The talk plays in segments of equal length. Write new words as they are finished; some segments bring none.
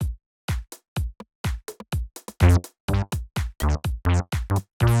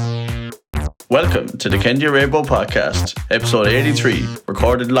Welcome to the Kendia Rainbow Podcast, episode 83,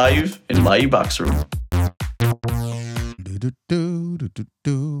 recorded live in my box room.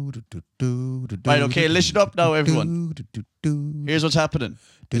 Right, okay, listen up now, everyone. Here's what's happening.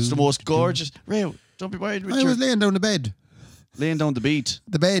 It's the most gorgeous... Ray, don't be worried. I was laying down the bed. Laying down the beat.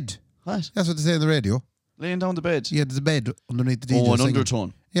 The bed. What? That's what they say on the radio. Laying down the bed. Yeah, there's a bed underneath the DJ. Oh, an singing.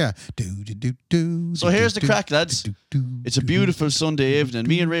 undertone. Yeah. So here's the crack, lads. It's a beautiful Sunday evening.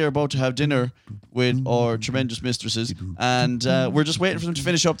 Me and Ray are about to have dinner with our tremendous mistresses, and we're just waiting for them to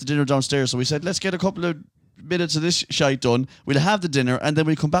finish up the dinner downstairs. So we said, let's get a couple of minutes of this shite done. We'll have the dinner, and then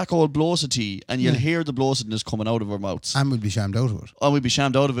we'll come back all blowsity, and you'll hear the blowsidness coming out of our mouths. And we'll be shamed out of it. And we'll be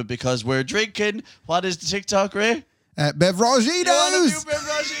shamed out of it because we're drinking. What is the TikTok, Ray? Beveragitos!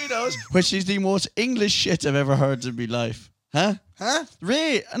 Beveragitos, which is the most English shit I've ever heard in my life. Huh?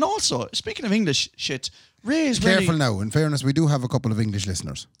 Ray, and also, speaking of English shit, Ray is Careful now. In fairness, we do have a couple of English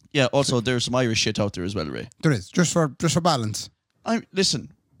listeners. Yeah, also, there's some Irish shit out there as well, Ray. There is, just for balance.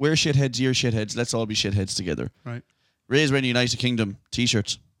 Listen, we're shitheads, you're shitheads, let's all be shitheads together. Right. Ray's wearing a United Kingdom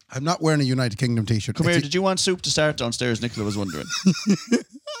t-shirt. I'm not wearing a United Kingdom t-shirt. Come here, did you want soup to start downstairs? Nicola was wondering.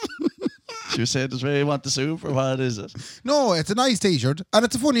 She was saying, does Ray want the soup, or what is it? No, it's a nice t-shirt, and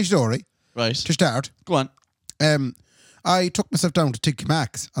it's a funny story. Right. To start. Go on. I took myself down to TK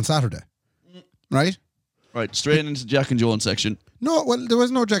Maxx on Saturday. Right? Right, straight into the Jack and Jones section. No, well, there was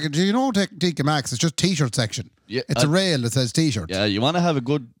no jacket. You know, TK Maxx, it's just t-shirt section. Yeah, it's a rail that says t-shirt. Yeah, you want to have a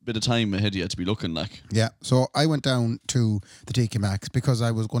good bit of time ahead of you to be looking like. Yeah, so I went down to the TK Maxx because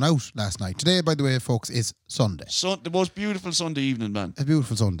I was going out last night. Today, by the way, folks, is Sunday. So the most beautiful Sunday evening, man. A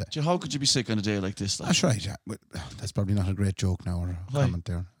beautiful Sunday. How could you be sick on a day like this? Like? That's right. Yeah. That's probably not a great joke now or Why? comment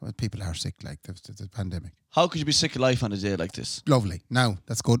there. Well, people are sick, like there's a pandemic. How could you be sick of life on a day like this? Lovely. Now,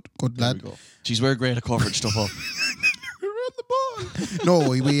 that's good. Good There lad. we go. Jeez, we're great at covering stuff up. No,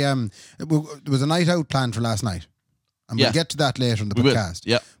 we there was a night out planned for last night. And Yeah. we'll get to that later in the We will, podcast.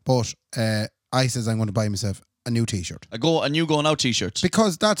 yeah. But I says I'm going to buy myself a new t-shirt. A new going out t-shirt.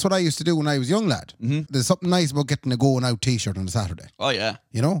 Because that's what I used to do when I was a young lad. Mm-hmm. There's something nice about getting a going out t-shirt on a Saturday. Oh, yeah.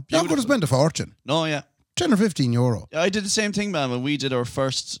 You know? You're not going to spend a fortune. No, yeah. 10 or 15 euro. Yeah, I did the same thing, man, when we did our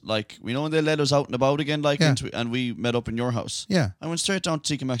first, like, we know when they let us out and about again, like, Yeah. and we met up in your house. Yeah. I went straight down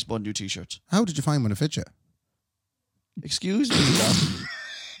to TK Maxx, bought a new t-shirt. How did you find when it fit you? Excuse me, Tom.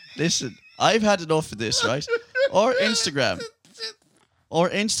 Listen, I've had enough of this, right? Or Instagram. Or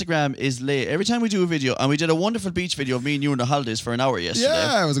Instagram is late. Every time we do a video, and we did a wonderful beach video of me and you on the holidays for an hour yesterday.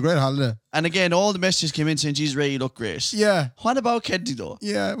 Yeah, it was a great holiday. And again, all the messages came in saying, geez, Ray, you look great. Yeah. What about Kenty, though?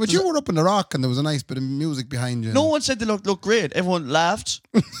 Yeah, but you were up in the rock and there was a nice bit of music behind you. No one said they look great. Everyone laughed.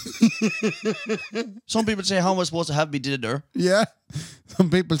 Some people say, how am I supposed to have me dinner? Yeah. Some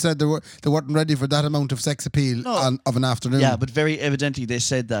people said they weren't ready for that amount of sex appeal of an afternoon. Yeah, but very evidently they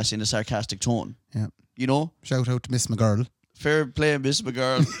said that in a sarcastic tone. Yeah. You know? Shout out to Miss McGirl. Fair play, Miss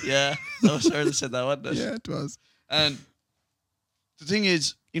McGirl. Yeah. That was her that said that, wasn't it? Yeah, it was. And the thing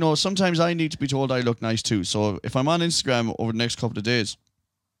is, you know, sometimes I need to be told I look nice too. So if I'm on Instagram over the next couple of days,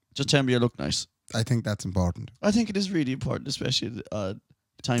 just tell me I look nice. I think that's important. I think it is really important, especially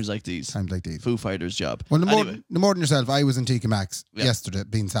times like these. Times like these. Foo Fighters job. Well, Anyway. no more than yourself, I was in TK Maxx yesterday,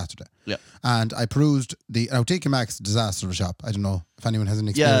 being Saturday. Yeah. And I perused now TK Maxx, disaster of a shop. I don't know if anyone has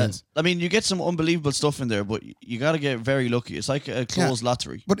any experience. Yeah, I mean, you get some unbelievable stuff in there, but you got to get very lucky. It's like a closed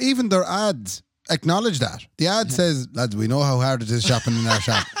lottery. But even their ads acknowledge that. The ad says, lads, we know how hard it is shopping in our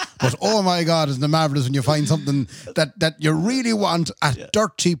shop. But oh my God, isn't it marvellous when you find something that you really want at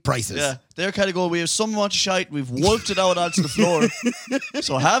dirt cheap prices. Yeah, they're kind of going, we have so much shite, we've wolfed it out onto the floor.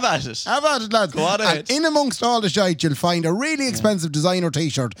 So have at it. Have at it, lads. Go on ahead. And in amongst all the shite, you'll find a really expensive designer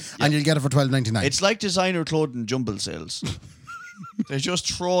t-shirt and you'll get it for $12.99. It's like designer clothing jumble sales. They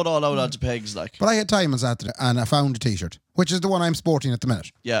just throw it all out onto pegs, like. But I had time on Saturday and I found a t-shirt, which is the one I'm sporting at the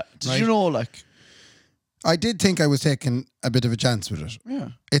minute. Yeah. Did Right. you know, like... I did think I was taking a bit of a chance with it. Yeah.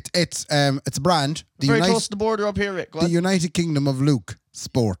 It's a brand. Very close to the border up here, Rick. Go The on. United Kingdom of Luke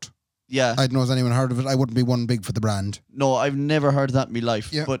Sport. Yeah. I don't know if anyone heard of it. I wouldn't be one big for the brand. No, I've never heard of that in my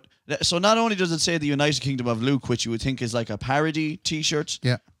life. Yeah. But so not only does it say the United Kingdom of Luke, which you would think is like a parody t-shirt.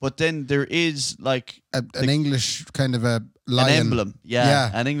 Yeah. But then there is like An English kind of a lion. an emblem. Yeah,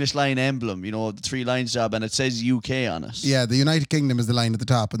 Yeah. An English lion emblem, you know, the 3 lines job, and it says UK on it. Yeah, the United Kingdom is the line at the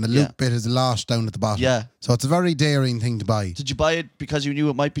top and the Luke bit is the lost down at the bottom. Yeah. So it's a very daring thing to buy. Did you buy it because you knew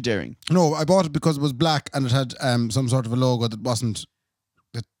it might be daring? No, I bought it because it was black and it had some sort of a logo that wasn't...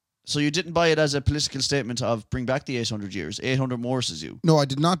 So you didn't buy it as a political statement of bring back the 800 years, 800 Morses you. No, I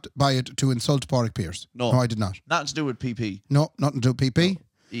did not buy it to insult Pádraig Pearse. No. No, I did not. Nothing to do with PP. No, nothing to do with PP.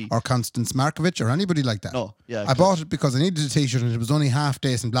 or Constance Markovic or anybody like that. No, yeah. I bought it because I needed a t-shirt and it was only half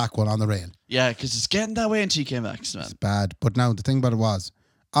decent black one on the rail. Yeah, because it's getting that way in TK Maxx, man. It's bad. But now the thing about it was,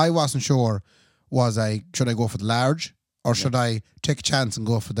 I wasn't sure, should I go for the large or should I take a chance and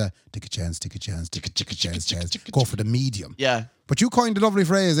go for the take a chance, go for the medium? Yeah. But you coined a lovely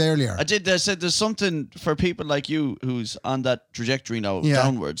phrase earlier. I did. I said there's something for people like you who's on that trajectory now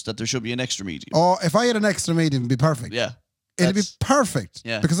downwards that there should be an extra medium. Oh, if I had an extra medium, it'd be perfect. Yeah. It'd be perfect.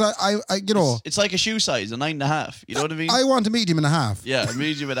 Yeah. Because I you know. It's like a shoe size, a 9.5. You know what I mean? I want a medium and a half. Yeah, a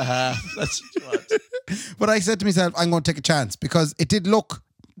medium and a half. That's what you want. But I said to myself, I'm going to take a chance because it did look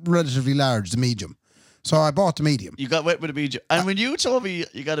relatively large, the medium. So I bought the medium. You got wet with a medium. And when you told me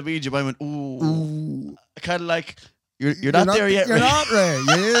you got a medium, I went, ooh. I kind of like, you're not there yet, You're Ray. not, Ray.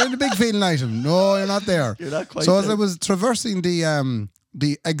 You're in the big feeling item. No, you're not there. You're not quite So there. as I was traversing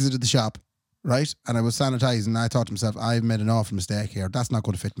the exit of the shop, right, and I was sanitizing, I thought to myself, I've made an awful mistake here. That's not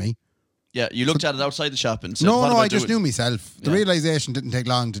going to fit me. Yeah, you looked at it outside the shop and said, No, what am I just doing? knew myself. The realization didn't take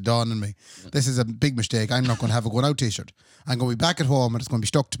long to dawn on me. This is a big mistake. I'm not going to have a going out t-shirt. I'm going to be back at home and it's going to be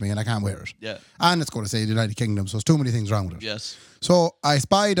stuck to me and I can't wear it. Yeah. And it's going to say the United Kingdom, so there's too many things wrong with it. Yes. So I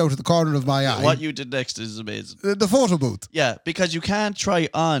spied out of the corner of my eye What you did next is amazing. the photo booth. Yeah, because you can't try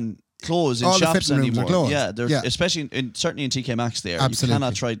on clothes in All the shops fitting rooms are anymore. closed. Yeah, Yeah. especially certainly in TK Maxx there. Absolutely. You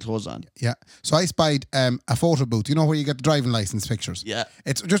cannot try clothes on. Yeah. So I spied a photo booth. You know where you get the driving license pictures? Yeah.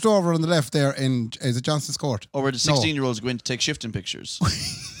 It's just over on the left there is it Johnson's Court? Or where the 16-year-olds go in to take shifting pictures.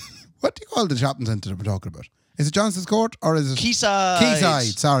 What do you call the shopping centre that we're talking about? Is it Johnson's Court or is it Quayside.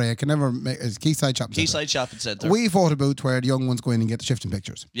 Quayside? Sorry, I can never make it's Quayside Shopping Centre. Quayside Shopping Centre. We photo booth where the young ones go in and get the shifting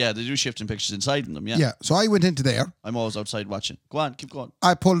pictures. Yeah, they do shifting pictures inside in them, yeah. Yeah. So I went into there. I'm always outside watching. Go on, keep going.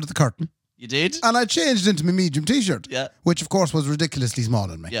 I pulled the curtain You did? and I changed into my medium t-shirt. Yeah. Which of course was ridiculously small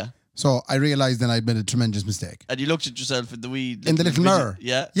on me. Yeah. So I realised then I'd made a tremendous mistake. And you looked at yourself in the wee... In the little video- mirror.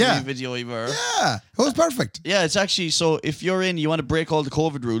 Yeah. Yeah. The wee video mirror. Yeah. It was perfect. Yeah, it's actually... So if you're in, you want to break all the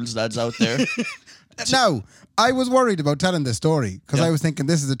COVID rules, lads out there. Now, I was worried about telling this story because Yeah. I was thinking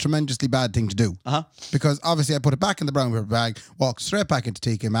this is a tremendously bad thing to do. Uh-huh. Because obviously I put it back in the brown paper bag, walked straight back into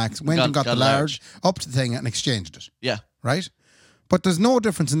TK Maxx, went and got the a large, up to the thing and exchanged it. Yeah. Right? But there's no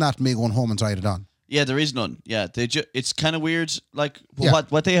difference in that to me going home and trying it on. Yeah, there is none. Yeah, it's kind of weird. Like Yeah.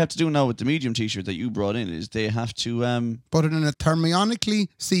 what they have to do now with the medium t-shirt that you brought in is they have to Put it in a thermionically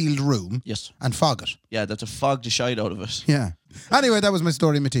sealed room yes, and fog it. yeah, they have to fog the shite out of it. Yeah. Anyway, that was my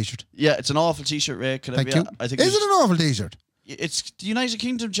story, my t-shirt. Yeah, it's an awful t-shirt, Ray. Can I Thank be? you. I think Is it an awful t-shirt? it's the United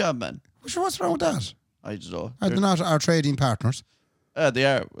Kingdom job, man. Sure, what's wrong with that? I don't know. Are they not our trading partners? They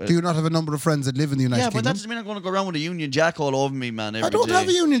are. Do you not have a number of friends that live in the United Yeah, but Kingdom? that doesn't mean I'm going to go around with a Union Jack all over me, man. I don't have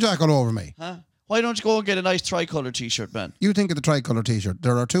a Union Jack all over me. Huh? Why don't you go and get a nice tricolour t-shirt, man? You think of the tricolour t-shirt.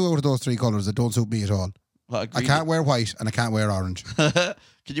 There are two out of those three colours that don't suit me at all. What, I can't wear white and I can't wear orange. Can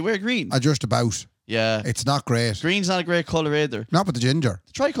you wear green? I just about. Yeah. It's not great. Green's not a great colour either. Not with the ginger.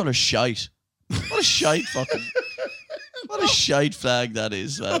 The tricolour's shite. What a shite fucking... What a shite flag that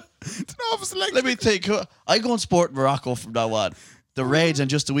is, man. It's an awful selection. Let me think. I go and sport Morocco from now on. The reds and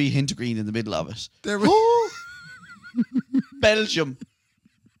just a wee hint of green in the middle of it. There we- Belgium.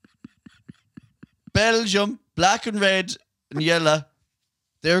 Belgium, black and red and yellow.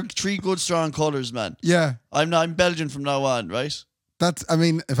 They're three good strong colours, man. Yeah. I'm Belgian from now on, right? I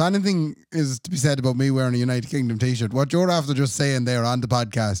mean, if anything is to be said about me wearing a United Kingdom t-shirt, what you're after just saying there on the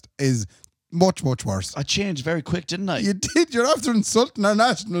podcast is much, much worse. I changed very quick, didn't I? You did. You're after insulting our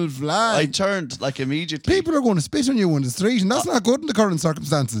national I flag. turned like immediately. People are going to spit on you in the street, and that's not good in the current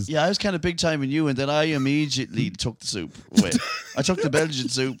circumstances. Yeah, I was kind of big time in you, and then I immediately took the soup away. I took the Belgian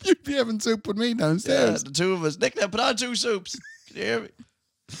soup. You'd be having soup with me Yeah, downstairs. the two of us. Nick, now put on two soups. Can you hear me?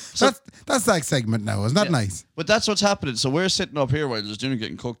 So, That's that segment now. Isn't that nice? but that's what's happening. So we're sitting up here while there's dinner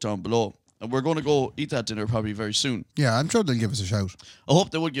getting cooked down below. And we're going to go eat that dinner probably very soon. Yeah, I'm sure they'll give us a shout. I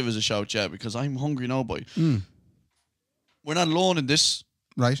hope they would give us a shout, yeah, because I'm hungry now, boy. We're not alone in this.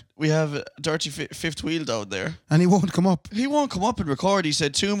 Right? We have a dirty fifth wheel down there. And he won't come up. He won't come up and record. He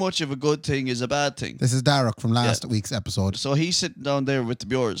said too much of a good thing is a bad thing. This is Darroch from last week's episode. So he's sitting down there with the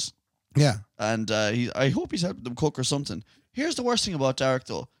Bures. Yeah. And I hope he's helping them cook or something. Here's the worst thing about Darroch,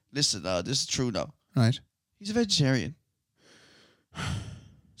 though. Listen, this is true now. Right. He's a vegetarian.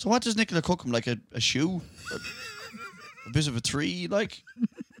 So what does Nicola cook him? Like a shoe? A bit of a tree? Like,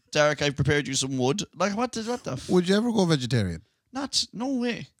 Darroch, I've prepared you some wood. Like, what the Would you ever go vegetarian? no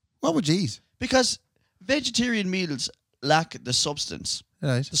way. What would you eat? Because vegetarian meals lack the substance.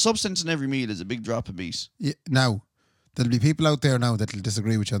 Right. The substance in every meal is a big drop of meat. Yeah, now, there'll be people out there now that'll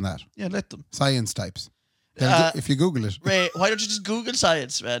disagree with you on that. Yeah, let them. Science types. If you Google it. Ray, why don't you just Google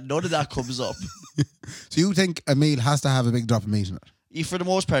science, man? None of that comes up. So you think a meal has to have a big drop of meat in it? For the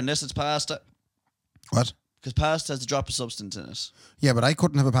most part, unless it's pasta. What? Because pasta has a drop of substance in it. Yeah, but I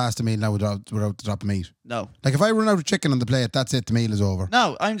couldn't have a pasta meal now without the drop of meat. No. Like if I run out of chicken on the plate, that's it. The meal is over.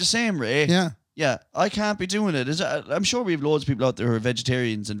 No, I'm the same, Ray. Yeah. Yeah, I can't be doing it. I'm sure we have loads of people out there who are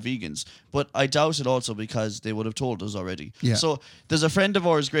vegetarians and vegans, but I doubt it also because they would have told us already. Yeah. So there's a friend of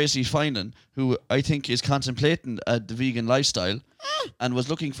ours, Gracie Finan, who I think is contemplating the vegan lifestyle and was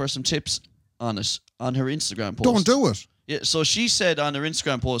looking for some tips on it on her Instagram post. Don't do it. Yeah, so she said on her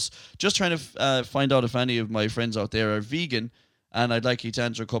Instagram post, just trying to find out if any of my friends out there are vegan, and I'd like you to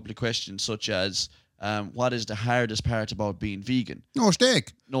answer a couple of questions such as, what is the hardest part about being vegan? No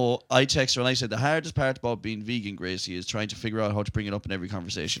steak. No, I texted her and I said the hardest part about being vegan, Gracie, is trying to figure out how to bring it up in every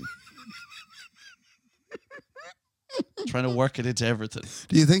conversation. Trying to work it into everything.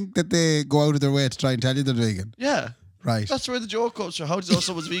 Do you think that they go out of their way to try and tell you they're vegan? Yeah. Right. That's where the joke comes from. How do you know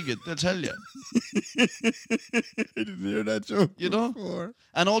someone's vegan? They'll tell you. I didn't hear that joke. You know? Before.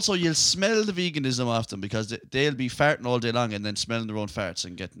 And also, you'll smell the veganism off them because they'll be farting all day long and then smelling their own farts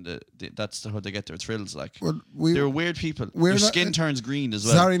and getting that's how they get their thrills. Like, Well, they're weird people. we're Their not- skin turns green as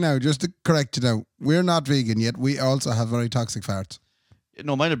well. Sorry now, just to correct you now. We're not vegan yet. We also have very toxic farts.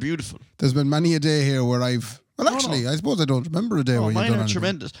 No, mine are beautiful. There's been many a day here where I've... Well, No, actually, I suppose I don't remember a day No, where you've mine done are anything.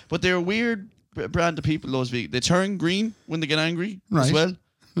 tremendous. But they're a weird brand of people, those vegan. They turn green when they get angry as Right. well.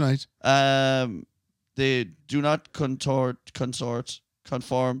 Right. They do not conform.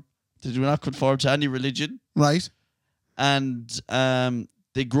 They do not conform to any religion, Right. and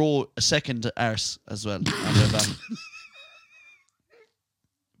they grow a second arse as well on their back.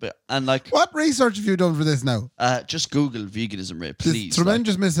 But and like, What research have you done for this now? just Google veganism, Ray, There's please.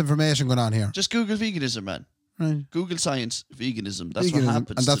 tremendous misinformation going on here. Just Google veganism, man. Right. Google science veganism. That's Veganism, what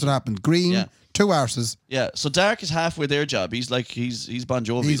happens. and that's to what happened. Green, Yeah. 2 arses. Yeah. So Dark is halfway their job. He's like he's Bon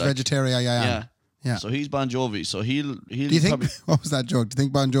Jovi. He's like, vegetarian. I am. Yeah. Yeah. So he's Bon Jovi. So he'll Do you think? probably, What was that joke? Do you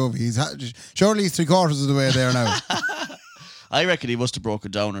think Bon Jovi? Surely he's 3/4 of the way there now. I reckon he must have broken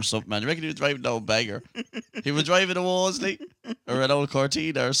down or something, man. I reckon he was driving down Bangor. He was driving a Wolseley or an old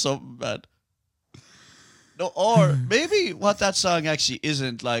Cortina or something, man. No, or maybe what that song actually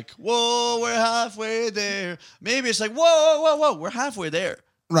isn't like, whoa, we're halfway there. Maybe it's like, whoa, we're halfway there.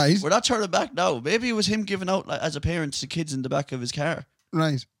 Right. We're not turning back now. Maybe it was him giving out like, as a parent to kids in the back of his car.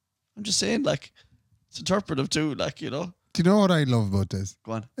 Right. I'm just saying, like, it's interpretive too, like, you know. Do you know what I love about this?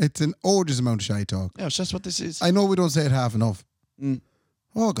 Go on. It's an odious amount of shy talk. Yeah, it's just what this is. I know we don't say it half enough. Mm.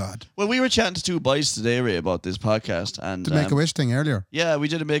 Oh, God. Well, we were chatting to two boys today, Ray, about this podcast. And The Make-A-Wish thing earlier. yeah, we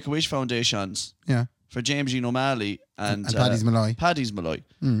did a Make-A-Wish Foundations Yeah. for James Ian O'Malley and Paddy's Malloy. Paddy's Malloy.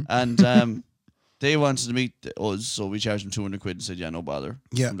 Mm. And they wanted to meet us, so we charged them 200 quid and said, yeah, no bother.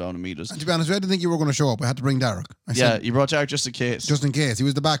 Yeah. Come down and meet us. And to be honest, I didn't think you were going to show up. I had to bring Derek. I Yeah, said, you brought Derek just in case. just in case. He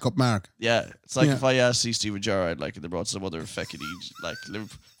was the backup mark. Yeah, it's like Yeah. if I asked see Steven Gerrard, like, they brought some other feckin' like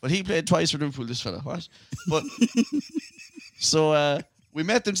Liverpool. But he played twice for Liverpool, this fella. What? But, so, we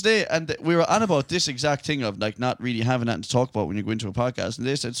met them today and we were on about this exact thing of, like, not really having nothing to talk about when you go into a podcast. And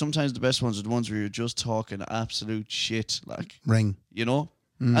they said sometimes the best ones are the ones where you're just talking absolute shit, like, Ring. you know?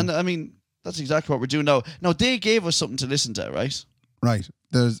 And, I mean, that's exactly what we're doing now. Now, they gave us something to listen to, right? Right.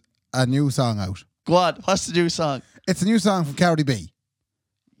 There's a new song out. Go on, what's the new song? It's a new song from Cardi B.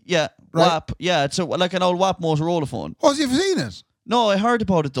 Yeah, Right. WAP. Yeah, it's like an old WAP Motorola phone. Oh, so you've seen it? No, I heard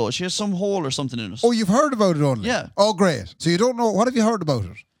about it though. She has some hole or something in it. Oh, you've heard about it only? Yeah. Oh, great. So you don't know. What have you heard about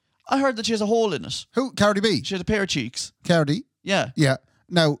it? I heard that she has a hole in it. Who? Cardi B? She has a pair of cheeks. Cardi? Yeah. Yeah.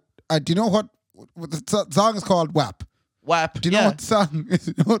 Now, do you know what the song is called? WAP. WAP. Do you know yeah. what song?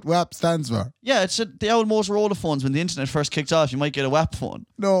 You know what WAP stands for? Yeah, it's the old Motorola phones. When the internet first kicked off, you might get a WAP phone.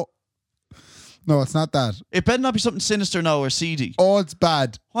 No. No, it's not that. It better not be something sinister now or seedy. Oh, it's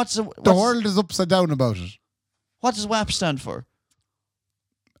bad. The world is upside down about it. What does WAP stand for?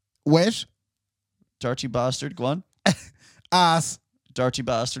 Wet, Dirty bastard, go on. ass, Dirty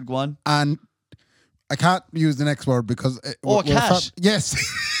bastard, go on. and I can't use the next word because cat. yes.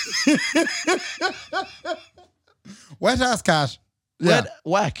 Wet ass cat. Yeah.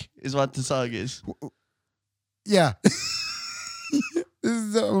 Whack is what the song is. Yeah. This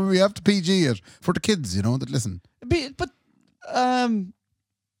is, we have to PG it for the kids, you know, that listen.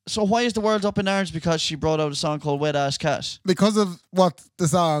 So why is the world up in arms? Because she brought out a song called Wet Ass Cat. Because of what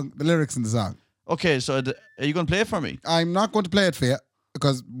the lyrics in the song. Okay, so are you going to play it for me? I'm not going to play it for you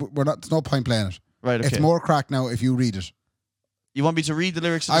because there's no point playing it. Right, okay. It's more crack now if you read it. You want me to read the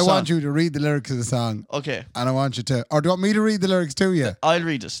lyrics of the I song? want you to read the lyrics of the song. Okay. And I want you to, or do you want me to read the lyrics to you? I'll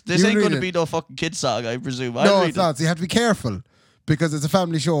read it. This You ain't read going to it. be no fucking kid song, I presume. No, I'll read it's it. not. So you have to be careful because it's a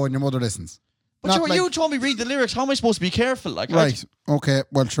family show and your mother listens. But Not you told me read the lyrics. How am I supposed to be careful? Like, Right. Okay.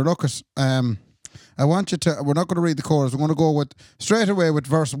 Well, sure. Look at I want you to. We're not going to read the chorus. We're going to go with straight away with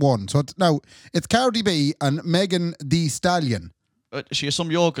verse 1. So it's Cardi B and Megan Thee Stallion. She has some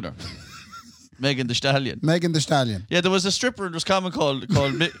yoke in her. Megan Thee Stallion. Megan Thee Stallion. Yeah, there was a stripper in Roscommon called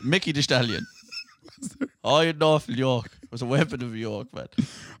Mickey the Stallion. Oh, you had an awful yoke. It was a weapon of a yoke, man.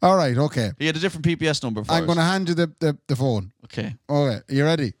 All right, okay. He had a different PPS number for I'm us. going to hand you the phone. Okay. Okay, you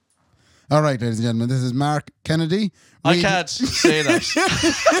ready? All right, ladies and gentlemen, this is Mark Kennedy. I can't say that.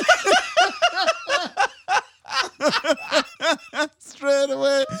 Straight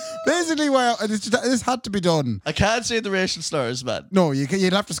away. Basically, well, this had to be done. I can't say the racial slurs, man. No,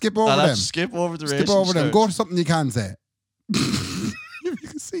 you'd have to skip over I'll them. have to skip over the Skip racial over slurs. them. Go to something you can say. You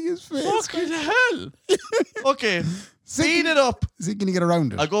can see his face. Fucking hell. Okay. Speed it up. See, can you get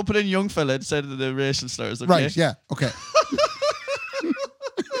around it? I'll go put in young fella instead of the racial slurs, okay? Right, yeah, okay.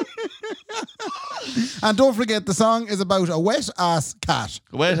 And don't forget, the song is about a wet-ass cat.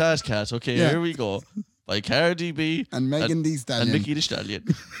 Wet ass cat. Okay, Yeah. here we go. By Cardi B. And Megan Thee Stallion. And Mickey the Stallion.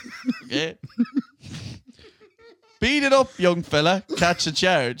 Okay. Beat it up, young fella. Catch a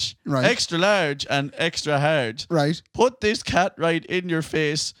charge. Right. Extra large and extra hard. Right, Put this cat right in your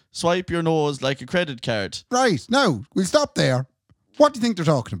face. Swipe your nose like a credit card. right. Now, we'll stop there. What do you think they're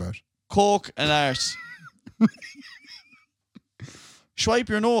talking about? Coke and arse. Swipe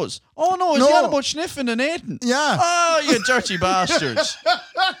your nose. Oh no, is No. he on about sniffing and eating? Yeah. Oh, you dirty bastards.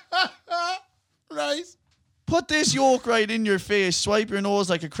 Right. Put this yoke right in your face. Swipe your nose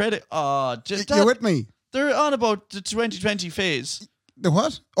like a credit. Oh, You with me? they're on about the 2020 phase. The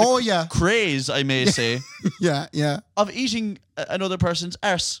what? Oh, yeah. Craze, I may say, Yeah, yeah. of eating another person's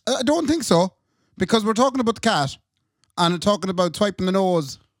arse. I don't think so. Because we're talking about the cat. And we're talking about swiping the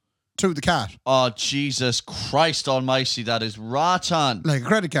nose through the cat. Oh, Jesus Christ almighty, that is rotten. Like a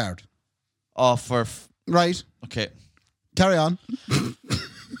credit card. Oh, Right. okay. Carry on.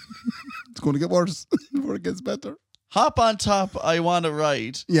 It's going to get worse before it gets better. Hop on top, I want to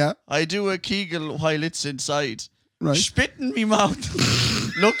ride. Yeah. I do a kegel while it's inside. Right. Spit in me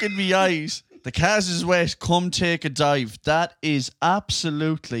mouth. Look in me eyes. The cat is wet. Come take a dive. That is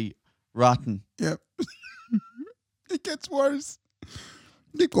absolutely rotten. Yeah. It gets worse.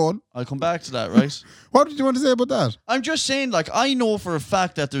 Keep going. I'll come back to that, right? What did you want to say about that? I'm just saying, like, I know for a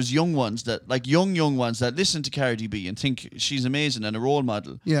fact that there's young ones that, like, young ones that listen to Cardi B and think she's amazing and a role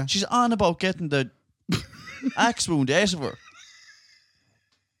model. Yeah. She's on about getting the axe wound out of her.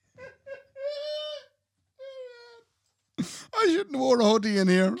 I shouldn't have worn a hoodie in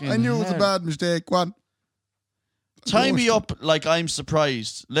here. I knew it was a bad mistake. Go on. Tie me up like I'm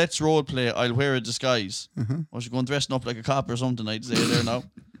surprised. Let's role play. I'll wear a disguise. I was going dressing up like a cop or something, I'd say there now.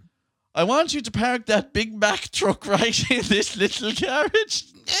 I want you to park that Big Mac truck right in this little garage.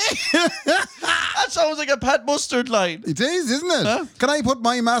 That sounds like a Pat Mustard line. It is, isn't it? Huh? Can I put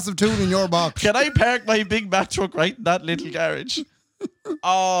my massive tune in your box? Can I park my Big Mac truck right in that little garage?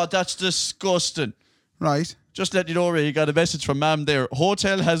 Oh, that's disgusting. Right. Just let you know, Ray, you got a message from Mam there.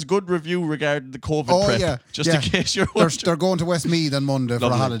 Hotel has good review regarding the COVID Oh, prep. yeah. Just yeah. in case you're They're, wondering. they're going to Westmeath on Monday for a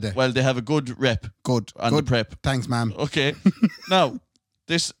Lovely. holiday. Well, they have a good rep Good. on Good. the prep. Thanks, ma'am. Okay. Now,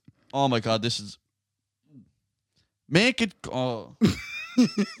 this, oh my God, this is, make it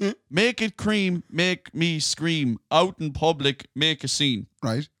cream, make me scream. Out in public, make a scene.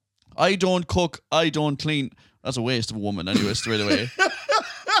 Right. I don't cook, I don't clean. That's a waste of a woman anyway, straight away.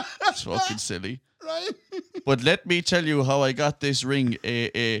 It's fucking silly. Right. But let me tell you how I got this ring,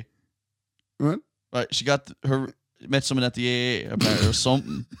 AA. What? Right, she got met someone at the AA apparently, or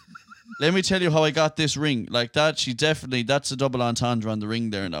something. Let me tell you how I got this ring. Like that, that's a double entendre on the ring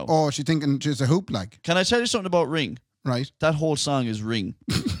there now. Oh, she's thinking she's a hoop, like. Can I tell you something about Ring? Right. That whole song is Ring.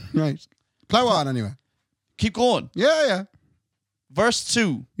 Right. Plow on, anyway. Keep going. Yeah, yeah. Verse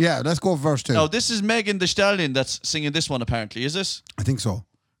 2. Yeah, let's go verse 2. Now, this is Megan Thee Stallion that's singing this one, apparently. Is this? I think so.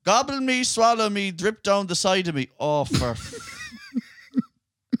 Gobble me, swallow me, drip down the side of me. Oh, for...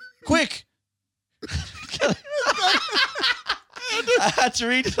 Quick! I had to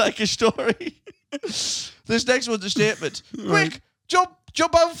read it like a story. This next one's a statement. Right. Quick!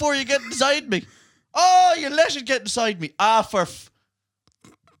 Jump out before you get inside me. Oh, you let it get inside me.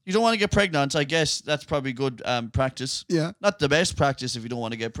 You don't want to get pregnant. I guess that's probably good practice. Yeah. Not the best practice if you don't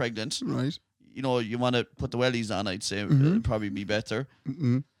want to get pregnant. Right. You know, you want to put the wellies on, I'd say. It'd probably be better.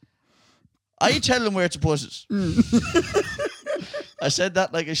 Mm-hmm. I tell them where to put it. I said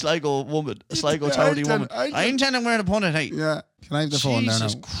that like a Sligo woman, a Sligo townie woman. I ain't telling them where to put it, hey. Yeah. Can I have the phone there now?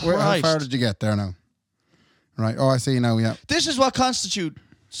 Jesus How far Christ. did you get there now? Right. Oh, I see now, yeah. This is what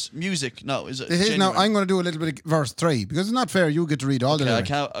constitutes music. No, is it? It is now. Genuine? I'm going to do a little bit of verse 3 because it's not fair. You get to read all the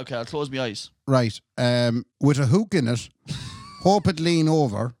Okay, lyrics. okay, I'll close my eyes. Right. With a hook in it, hope it lean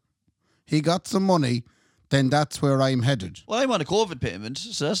over. he got some money, then that's where I'm headed. Well, I'm on a COVID payment,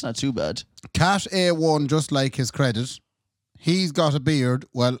 so that's not too bad. Cat A1, just like his credit. He's got a beard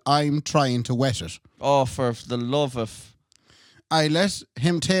while I'm trying to wet it. Oh, for the love of... I let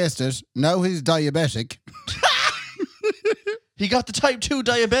him taste it. Now he's diabetic. He got the type 2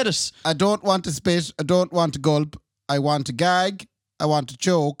 diabetes. I don't want to spit. I don't want to gulp. I want to gag. I want to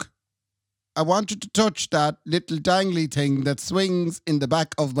choke. I want you to touch that little dangly thing that swings in the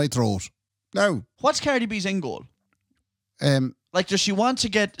back of my throat. Now, What's Cardi B's end goal? um, Like, does she want to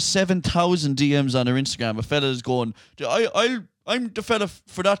get 7,000 DMs on her Instagram? A fella is going, I'm the fella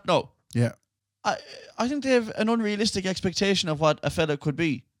for that now. yeah. I think they have an unrealistic expectation of what a fella could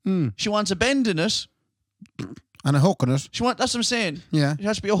be. Mm. She wants a bend in it. And a hook on it. That's what I'm saying. Yeah. It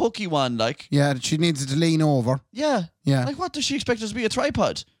has to be a hooky one, like. Yeah, she needs it to lean over. Yeah. Yeah. Like, what does she expect us to be, a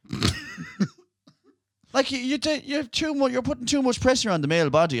tripod? Like, you're putting too much pressure on the male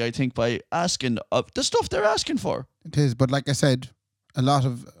body, I think, by asking the stuff they're asking for. It is, but like I said, a lot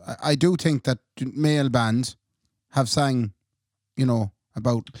of... I do think that male bands have sang,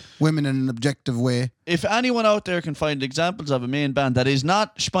 about women in an objective way. If anyone out there can find examples of a main band that is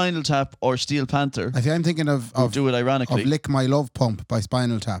not Spinal Tap or Steel Panther, I'm thinking of do it ironically. Of Lick My Love Pump by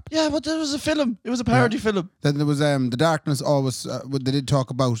Spinal Tap. Yeah, but there was a film. It was a parody film. Then there was The Darkness always, they did talk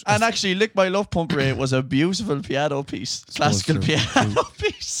about... And actually, Lick My Love Pump, Ray, was a beautiful piano piece. Classical true, piano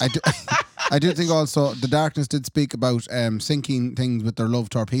piece. I do think also The Darkness did speak about sinking things with their love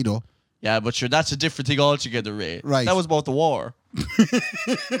torpedo. Yeah, but sure, that's a different thing altogether, Ray. Right. That was about the war.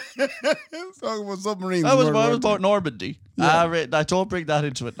 Talking about submarines. That was about Normandy. Yeah. Ray, don't bring that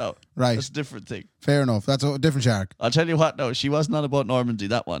into it now. Right. That's a different thing. Fair enough. That's a different shark. I'll tell you what, no, she was not about Normandy,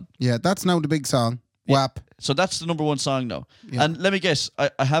 that one. Yeah, that's now the big song. WAP. So that's the number one song now. Yeah. And let me guess, I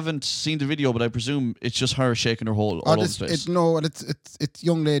haven't seen the video, but I presume it's just her shaking her hole all over the place. It's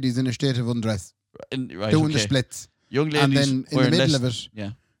young ladies in a state of undress. Right, Doing okay. the splits. Young ladies And then in the wearing middle less- of it,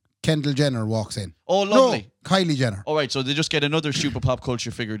 Yeah. Kendall Jenner walks in. Oh, lovely. No, Kylie Jenner. All right, so they just get another super pop culture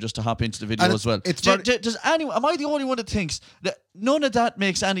figure just to hop into the video And as well. Does anyone? Am I the only one that thinks that none of that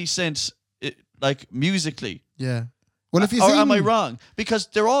makes any sense, like musically? Yeah. Well, if you Or see, am I wrong? Because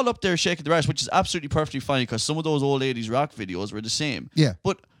they're all up there shaking their ass, which is absolutely perfectly fine. Because some of those old ladies rock videos were the same. Yeah.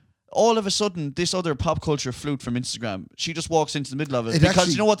 But all of a sudden, this other pop culture flute from Instagram, she just walks into the middle of it. It Because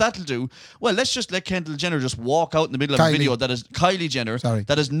actually- you know what that'll do? Well, let's just let Kendall Jenner just walk out in the middle of a Kylie. video that is Kylie Jenner. Sorry.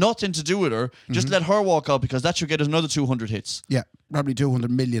 That has nothing to do with her. Just let her walk out because that should get us another 200 hits. Yeah, probably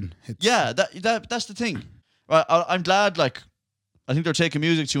 200 million hits. Yeah, that's the thing. Right, I'm glad, like, I think they're taking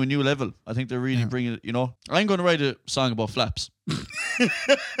music to a new level. I think they're really bringing it, I'm going to write a song about flaps.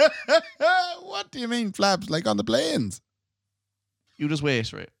 What do you mean flaps? Like on the planes? You just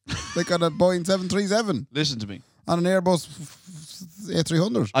wait, right? Like on a Boeing 737? Listen to me. On an Airbus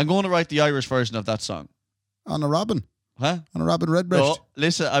A300? I'm going to write the Irish version of that song. On a Robin? Huh? On a Robin Redbreast? No,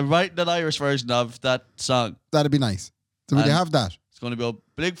 listen, I'm writing an Irish version of that song. That'd be nice. So will you And- have that? It's going to be about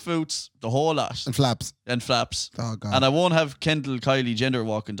big foots, the whole lot, And flaps? and flaps. Oh, God. And I won't have Kendall, Kylie Jenner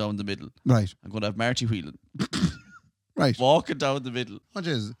walking down the middle. Right. I'm going to have Marty Whelan Right. walking down the middle. What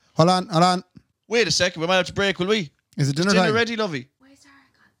is? Hold on. Wait a second, we might have to break, will we? Is it dinner Dinner time? ready, lovey? Where's Derek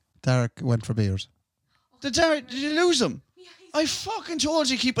gone? Derek went for beers. Did you lose him? Yeah, I fucking told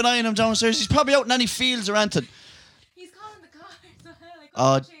you keep an eye on him downstairs. He's probably out in any fields or anything. he's calling the car. So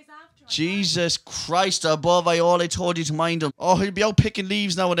I Oh, chase after him. Jesus Christ above, I told you to mind him. Oh, he'll be out picking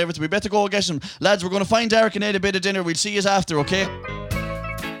leaves now and everything. We better go get him. Lads, we're going to find Derek and eat a bit of dinner. We'll see you after, okay?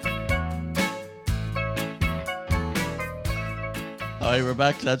 Alright, we're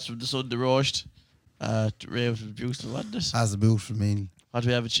back, lads, from the Sunday roast. Ray was beautiful, wasn't it? As a boot for me. What do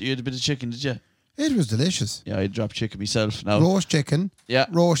we have? You had a bit of chicken, did you? It was delicious. Yeah, I dropped chicken myself now. Roast chicken, Yeah,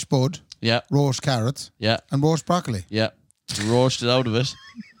 roast bud, yeah, roast carrots, yeah, and roast broccoli. yeah. Roasted out of it.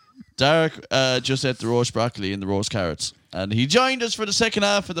 Derek just ate the roast broccoli and the roast carrots. And he joined us for the second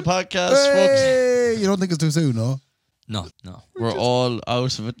half of the podcast, folks. Hey! You don't think it's too soon, no? No. We're all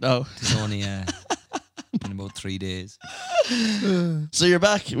out of it now. It's only in about 3 days. So you're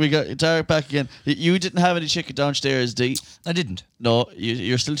back. We got Derek back again. You didn't have any chicken downstairs, D. I didn't. No,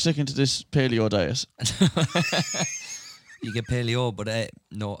 you're still sticking to this paleo diet. You get paleo, but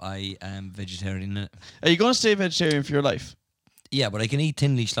no, I am vegetarian. Are you going to stay vegetarian for your life? Yeah, but I can eat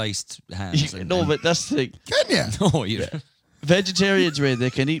thinly sliced hams. No, but that's the thing. Can you? no, you Vegetarians, Ray, they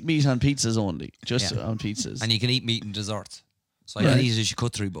can eat meat on pizzas only. Just Yeah. on pizzas. and you can eat meat and desserts. So I Right. can eat a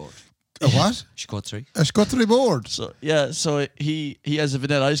charcuterie board. A what? Charcuterie. A scuttery board. So yeah, so he has a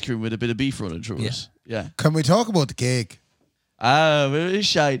vanilla ice cream with a bit of beef running through it. Yeah. Can we talk about the cake? Very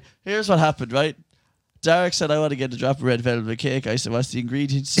shy. Here's what happened, right? Derek said, I want to get a drop of red velvet cake. I said, what's the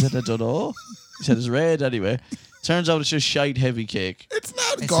ingredients? He said, I don't know. He said, it's red anyway. Turns out it's just shite heavy cake. It's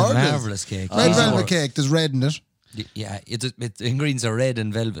not It's gorgeous. a marvellous cake. Red These velvet are- cake, there's red in it. Yeah, the ingredients are red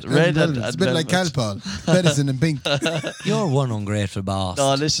and velvet. Red velvet. and It's a bit like velvet. Calpol. Medicine and pink. You're one ungrateful boss.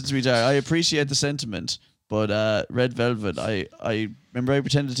 No, listen to me, Derek. I appreciate the sentiment, but red velvet, I remember I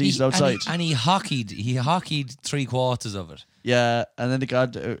pretended to eat it outside. And he hockeyed 3/4 of it. Yeah, and then it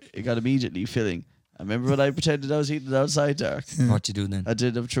got immediately filling. I remember when I pretended I was eating it outside, Derek. What you do then? I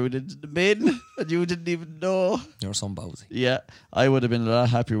did. I threw it into the bin, and you didn't even know. You're some bowsy. Yeah, I would have been a lot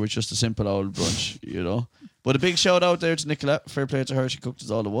happier with just a simple old brunch, you know. But a big shout out there to Nicola. Fair play to her. She cooked us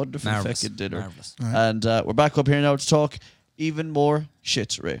all a wonderful Marvellous. fucking dinner. Marvellous. And we're back up here now to talk even more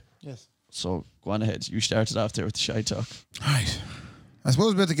shit, Ray. Yes. So go on ahead. You started off there with the shy talk. Right. I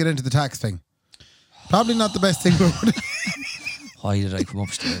suppose we're about to get into the tax thing. Probably not the best thing, but Why did I come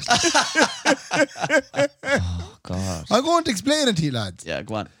upstairs? Oh, God. I'm going to explain it to you, lads. Yeah,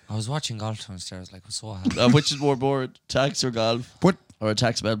 go on. I was watching golf downstairs, like, I was so happy. Which is more bored, tax or golf? But Or a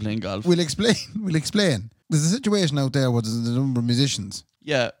tax man playing golf? we'll explain. We'll explain. There's a situation out there where there's a number of musicians.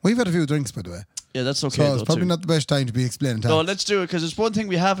 Yeah, We've had a few drinks, by the way. yeah, that's okay. So it's though, probably too. not the best time to be explaining tax. No, let's do it because it's one thing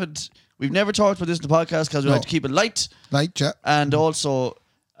we've never talked about this in the podcast because we No. like to keep it light Like, chat. and also,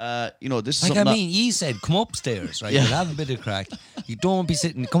 this is Like, something I mean, you said, come upstairs, right? Yeah. We'll have a bit of crack. You don't be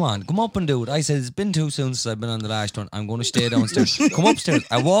sitting, come on, come up and do it. I said, it's been too soon since I've been on the last one. I'm going to stay downstairs. Come upstairs.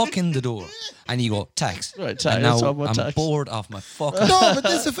 I walk in the door and you go, tax. Right, tax. And now Let's talk about I'm tax. bored off my fucking... No, but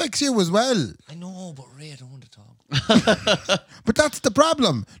this affects you as well. I know, but Ray, I don't want to talk. But that's the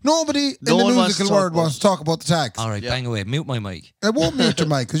problem. Nobody No in the one wants to musical talk world about wants to talk about the tax. All right, Yeah. bang away. Mute my mic. I won't mute your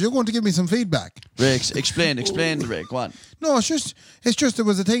mic because you're going to give me some feedback. Ray, explain, Ray. Go on. No, it's just there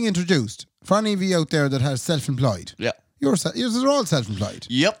was a thing introduced for any of you out there that has self-employed. Yeah. You're all self-employed.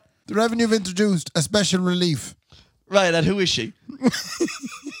 Yep. The revenue have introduced a special relief. Right, and who is she?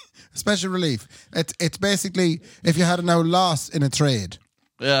 Special relief. It's basically if you had a now loss in a trade.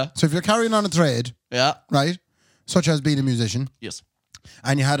 Yeah. So if you're carrying on a trade, Yeah. right, such as being a musician, Yes.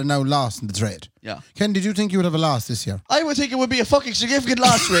 and you had a now loss in the trade. Yeah. Ken, did you think you would have a loss this year? I would think it would be a fucking significant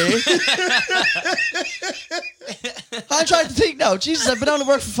loss, Ray. I'm trying to think now. Jesus, I've been out of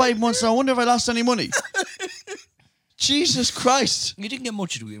work for 5 months now. I wonder if I lost any money. Jesus Christ. You didn't get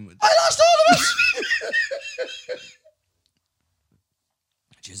much to begin with. I lost all of it.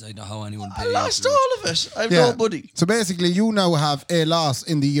 Jeez, I know how anyone I pays. lost all of it. I have no money. So basically, you now have a loss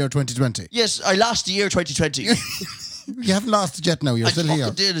in the year 2020. Yes, I lost the year 2020. You haven't lost it yet now. You're I still fucking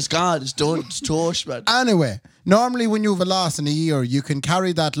here. did. It's gone. It's done. It's toast, man. Anyway, normally when you have a loss in a year, you can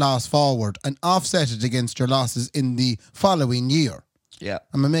carry that loss forward and offset it against your losses in the following year. Yeah.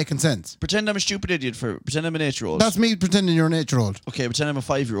 Am I making sense? Pretend I'm a stupid idiot pretend I'm an 8-year-old. That's me pretending you're an 8-year-old. Okay, pretend I'm a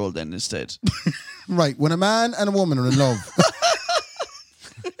 5-year-old then instead. Right, when a man and a woman are in love,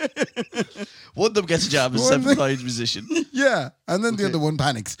 One of them gets a job as a One thing- self-employed musician. yeah, and then the other one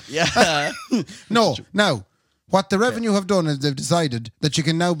panics. Yeah. No, now, what the revenue have done is they've decided that you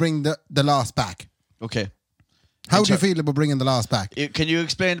can now bring the loss back. Okay. How do you feel about bringing the loss back? Can you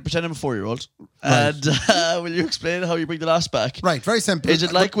explain, pretend I'm a 4-year-old, and will you explain how you bring the loss back? Right, very simple. Is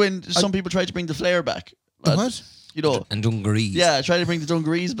it like when some people try to bring the flare back? The lad? what? You know, And dungarees. yeah, try to bring the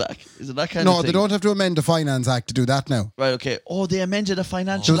dungarees back. Is it that kind of No, thing? they don't have to amend the Finance Act to do that now. Right, okay. Oh, they amended a There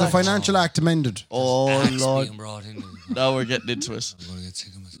financial was a act. Financial Act amended. Oh, Axe Lord. being brought in. Now we're getting into it. I'm gonna get sick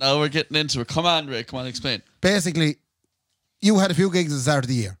of myself. Now we're getting into it. Come on, Ray. Come on, explain. Basically, you had a few gigs at the start of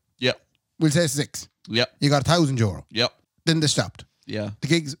the year. Yep. We'll say 6. Yep. You got €1,000. Yep. Then they stopped. Yeah. The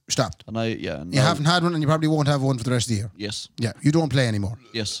gigs stopped. And and You haven't had one and you probably won't have one for the rest of the year. Yes. Yeah, you don't play anymore.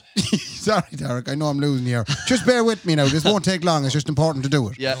 Yes. Sorry, Derek, I know I'm losing here. Just bear with me now. This won't take long. It's just important to do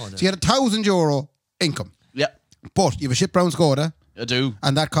it. Yeah. So you had €1,000 income, Yeah. but you have a shit brown Skoda, I do.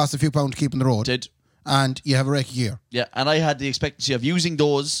 and that costs a few pounds to keep on the road. Did. And you have a wreck of gear. Yeah. And I had the expectancy of using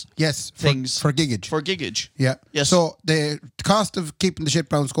those Yes, Things. for giggage. for giggage. Yeah. Yes. So the cost of keeping the shit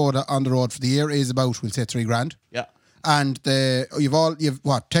brown Skoda on the road for the year is about, we'll say, $3,000. Yeah. And you've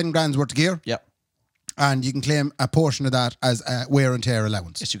what, 10 grand's worth of gear, Yeah. and you can claim a portion of that as a wear and tear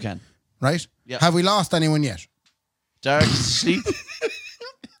allowance. Yes, you can. Right? Yeah. Have we lost anyone yet? Derek is asleep.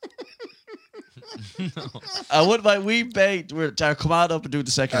 I wouldn't mind. We begged. Derek, come on up and do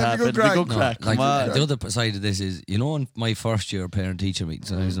the second Have half. a good It'll be crack. good No, crack. like, Come on. the other side of this is, you know, in my first year parent teacher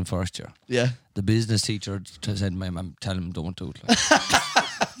meetings, when I was in first year, Yeah. the business teacher said to my mum, tell him don't do it. Like.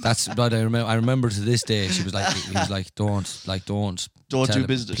 That's what I remember. I remember to this day. He was like, don't Don't tell do him,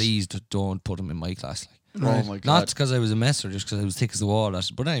 business. Please don't put him in my class. Like. Oh my god! Not because I was a messer, just because I was thick as the wall.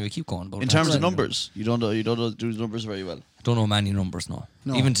 But anyway, keep going. About In tax. terms of numbers, you don't know do the numbers very well. I don't know many numbers, no.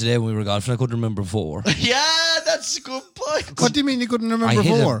 No. Even today when we were golfing, I couldn't remember 4. Yeah, that's a good point. What do you mean you couldn't I remember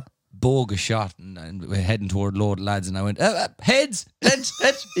hit 4? a bogus shot and we're heading toward load lads, and I went, heads! Heads,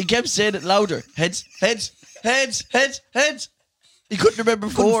 heads. He kept saying it louder. Heads, heads, heads, heads, heads. He couldn't remember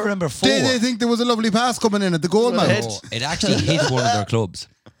Couldn't 4. remember 4. Did they think there was a lovely pass coming in at the goal Well, mouth? heads. It actually hit one of their clubs.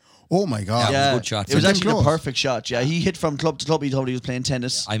 Oh my God. Yeah. was a good shot. It was So actually close. the perfect shot. Yeah, he hit from club to club. He told me he was playing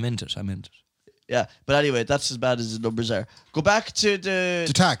tennis. I meant it. Yeah, but anyway, that's as bad as the numbers are. Go back to the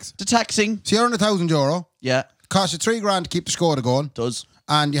To tax. taxing. So you earn €1,000. Yeah, Cost you $3,000 to keep the Skoda going. does.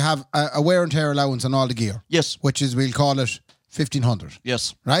 And you have a wear and tear allowance on all the gear. Yes, Which is, we'll call it 1,500.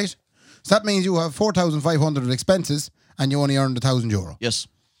 yes, Right? So that means you have 4,500 of expenses and you only earned €1,000. yes.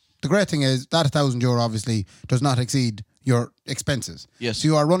 The great thing is that €1,000 obviously does not exceed your expenses. Yes. So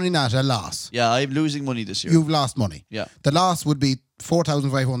you are running at a loss. Yeah, I'm losing money this year. You've lost money. Yeah. The loss would be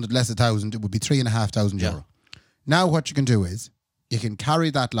 4,500 less 1,000. It would be €3,500. Yeah. Now what you can do is you can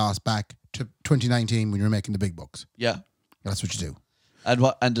carry that loss back to 2019 when you're making the big bucks. Yeah. That's what you do.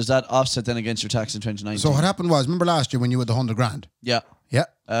 And does that offset then against your tax in 2019? So what happened was, remember last year when you had the $100,000? Yeah. Yeah.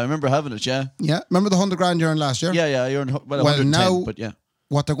 I remember having it, yeah. Yeah. Remember the $100,000 you earned last year? Yeah, yeah, you earned, well, Well, 110, now- but yeah.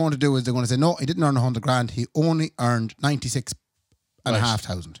 What they're going to do is they're going to say, no, he didn't earn $100,000. He only earned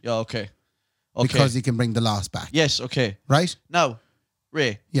 96,500 Yeah, okay. Okay. because he can bring the loss back. Yes, okay. Right? Now,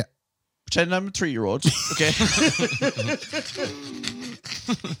 Ray, Yeah. pretend I'm a 3-year-old, okay?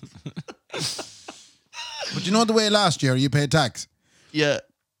 But you know the way last year you paid tax? Yeah,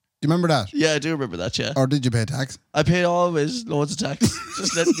 Do you remember that? yeah, I do remember that, yeah. Or did you pay tax? I pay always loads of tax,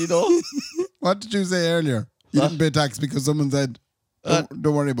 just letting you know. What did you say earlier? You didn't pay tax because someone said,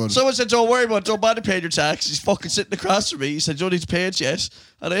 don't worry about it. Someone said, don't worry about it, don't bother paying your tax. He's fucking sitting across from me. He said, you don't need to pay it yet.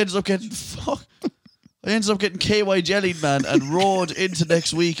 And I ended up getting, KY jellied, man, and rode into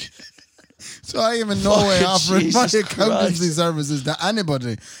next week. So I am in no way Fucking offering my Jesus accountancy Christ. services to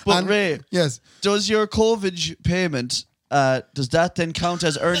anybody. But Ray, Yes. does your COVID payment, does that then count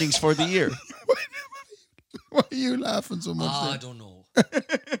as earnings for the year? Why are you laughing so much? I there? don't know.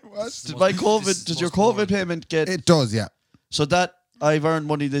 Did my COVID, does your COVID payment get, It does, yeah. so that I've earned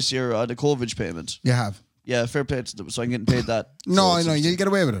money this year on a COVID payment? You have. Yeah, fair play to them, so I'm getting paid that. No, So I it's- know. You get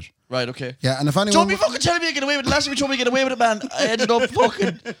away with it. Right, okay. Yeah, and if anyone... Don't be fucking telling me I get away with it. Last time you told me I get away with it, man. I ended up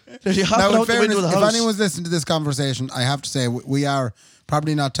fucking hopping Now, out in the fairness, window of the if house. anyone's listening to this conversation, I have to say we are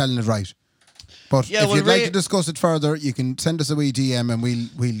probably not telling it right. But Yeah, if well, you'd like Ray- to discuss it further, you can send us a wee DM and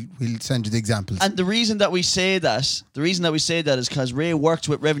we'll send you the examples. And the reason that we say that, is because Ray worked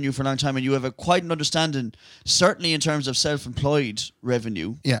with revenue for a long time, and you have quite an understanding, certainly in terms of self-employed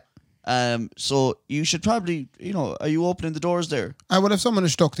revenue. yeah. So you should probably, are you opening the doors there? Well, if someone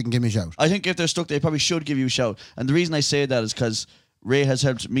is stuck, they can give me a shout. I think if they're stuck, they probably should give you a shout. And the reason I say that is because Ray has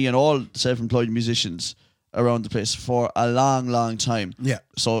helped me and all self-employed musicians around the place for a long, long time. Yeah.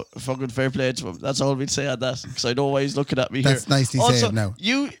 So fucking fair play to him. That's all we'd say on that. Because I know why he's looking at me That's here. nicely also, said now.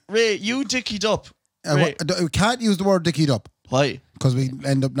 Ray, you dickied up. Ray, We can't use the word dickied up why? because we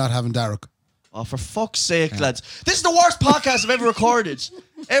end up not having Derek. Oh, for fuck's sake, lads. This is the worst podcast I've ever recorded.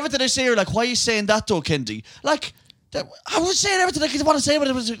 Everything I say, you're like, why are you saying that though, Kendi? Like, I was saying everything I want to say,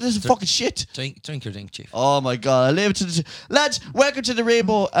 but this is fucking shit. Drink your drink, Chief. Oh my god, I live to the lads. Welcome to the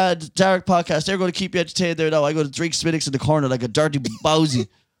Rainbow and Derek podcast. They're going to keep you entertained there now. I go to drink Smittix in the corner like a dirty bowsy.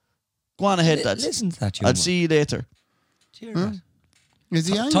 Go on ahead, lads. Listen to that, you. I'll see you later. Is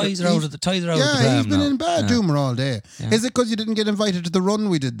he angry? Ties are out of the ties are out of the Yeah, pram he's been now. in bad Yeah. humour all day. Yeah. Is it because you didn't get invited to the run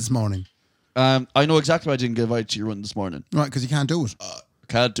we did this morning? I know exactly why I didn't get invited to your run this morning. Right, because you can't do it.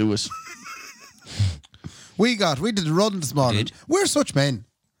 Can't do it. We did the run this morning. Did? We're such men.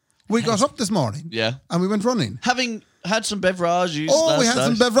 We got up this morning. Yeah. And we went running. Having had some beverages. Oh, we had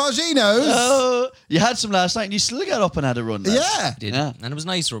some beveraginos. Oh, you had some last night and you still got up and had a run. lads. Yeah. Did. Yeah. And it was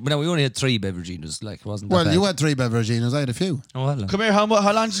nice. But no, we only had 3 beverages. Like, it wasn't that Well, bad. you had 3 beveraginos. I had a few. Oh, well. Come here, how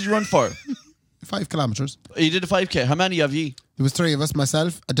long did you run for? 5 kilometres. You did a 5k. How many have you? There was 3 of us,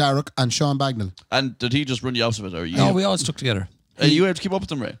 myself, a Derek and Sean Bagnall. And did he just run you out of it? Or you? No, we all stuck together. Are you able to keep up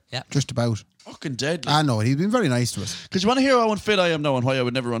with him, Ray? Yeah. Just about. Fucking deadly. I know, he's been very nice to us. Because you want to hear how unfit I am now and why I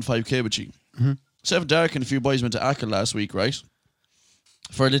would never run 5k with you. Seven Derek and a few boys went to Ackle last week, right?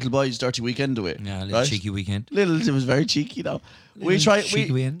 For a little boys' dirty weekend away. Yeah, a little right? cheeky weekend. It was very cheeky though. We Little tried.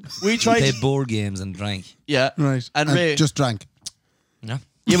 cheeky weekend. We tried. Played board games and drank. Yeah. Right. And Ray. just drank. Yeah.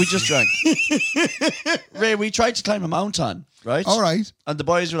 Yeah, we just drank. Ray, we tried to climb a mountain, right? All right. And the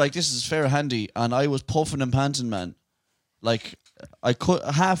boys were like, "This is fair handy," and I was puffing and panting, man. Like I could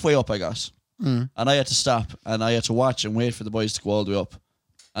halfway up, I got, and I had to stop and I had to watch and wait for the boys to go all the way up.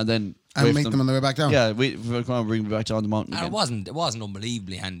 and then And wait make for them on the way back down. Yeah, we're going to bring me back down the mountain And again. it wasn't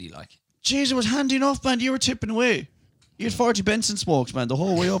unbelievably handy. Like, Jeez, it was handy enough, man. You were tipping away. You had 40 Benson smokes, man, the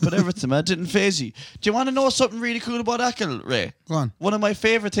whole way up and everything, man. It didn't phase you. Do you want to know something really cool about Achill, Ray? Go on. One of my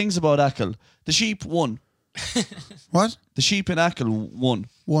favourite things about Achill, the sheep won. What? The sheep in Achill won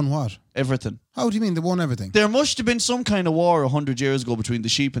Won what? everything. How do you mean they won everything? There must have been some kind of war 100 years ago between the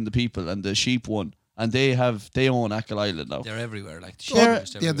sheep and the people, and the sheep won. And they own Achill Island now. they're everywhere. Like, the They're- sheep are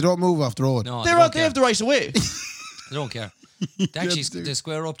just Yeah, everywhere. they don't move off the road. No, They're they out, they have the right away. They don't care. They actually they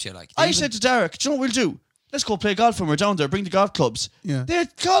square up to you. Like, I said to Derek, do you know what we'll do? Let's go play golf when we're down there. Bring the golf clubs. Yeah. Their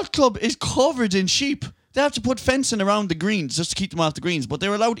golf club is covered in sheep. They have to put fencing around the greens just to keep them off the greens, but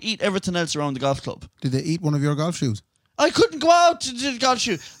they're allowed to eat everything else around the golf club. Did they eat one of your golf shoes? I couldn't go out to the golf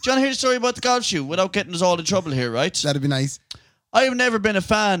shoe. Do you want to hear the story about the golf shoe without getting us all in trouble here, right? That'd be nice. I've never been a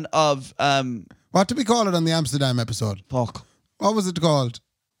fan of What did we call it on the Amsterdam episode? fuck. What was it called?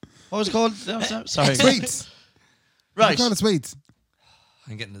 What was it called? Sorry. Sweets. We Right. call it sweets.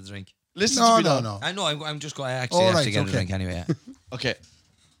 I'm getting a drink. Listen No, to me no, now. no. I know. I'm just going. I actually All have right, to get okay. a drink anyway. Yeah. Okay.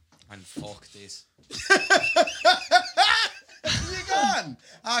 And fuck this. You gone?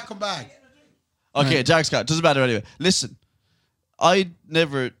 Come back. Okay, Jack Scott. Doesn't matter anyway. Listen, I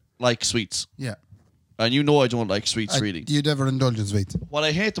never like sweets. Yeah. And you know I don't like sweets, really. Do you ever indulge in sweets? What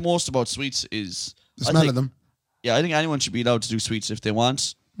I hate the most about sweets is... The I smell think- of them. Yeah, I think anyone should be allowed to do sweets if they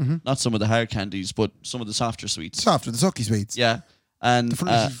want. Not some of the hard candies, but some of the softer sweets. Softer, the sucky sweets. Yeah. And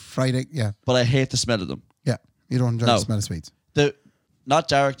Fried egg, yeah. but I hate the smell of them. Yeah. You don't enjoy No. the smell of sweets. Not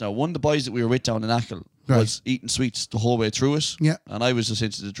Derek now. One of the boys that we were with down in Achill Right. was eating sweets the whole way through it. Yeah. And I was just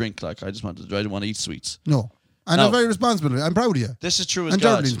into the drink. Like, I didn't want to eat sweets. No. And No. I'm very responsible. I'm proud of you. This is true as And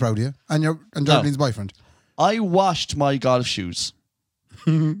God. Geraldine's proud of you. And Geraldine's boyfriend. I washed my golf shoes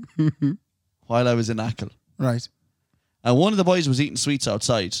while I was in Achill. Right. And one of the boys was eating sweets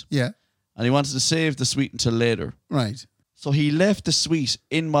outside. Yeah. And he wanted to save the sweet until later. Right. So he left the sweet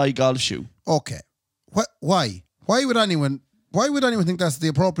in my golf shoe. Okay. Why? Why would anyone think that's the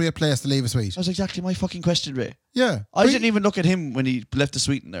appropriate place to leave a sweet? That was exactly my fucking question, Ray. Yeah. I didn't even look at him when he left the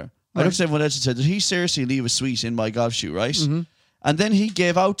sweet in there. I Right. looked at everyone else and said, did he seriously leave a sweet in my golf shoe, right? Mm-hmm. And then he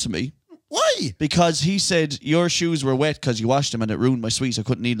gave out to me Why? because he said, your shoes were wet because you washed them and it ruined my sweet. I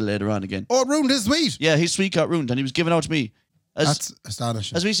couldn't eat it later on again. Oh, it ruined his sweet. Yeah, his sweet got ruined and he was giving out to me. That's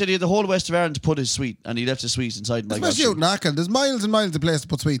astonishing. As we said, he had the whole west of Ireland to put his sweet and he left his sweets inside my golf Especially out shoe. in Achill. There's miles and miles of place to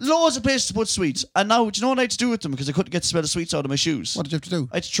put sweets. Loads of places to put sweets. And now, do you know what I had to do with them? Because I couldn't get the smell of sweets out of my shoes. What did you have to do?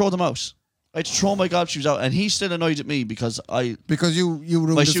 I had to throw them out. I had to throw my golf shoes out, and he's still annoyed at me because Because you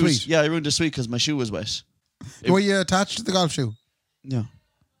ruined my the shoes. sweet. Yeah, I ruined the sweet because my shoe was wet. Were you attached to the golf shoe? Yeah,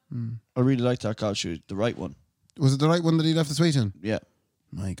 I really liked that golf shoe, the right one. Was it the right one that he left the sweet in? Yeah,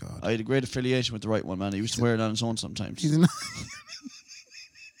 My God. I had a great affiliation with the right one, man. He used to wear it on his own sometimes. He's in.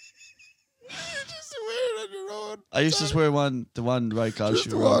 Just wear it on your own. I used to wear the one right golf Just shoe.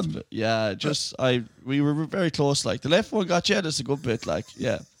 the around, one? but yeah, we were very close. Like the left one got jealous a good bit. Like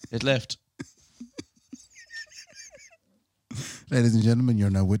yeah, it left. Ladies and gentlemen, you're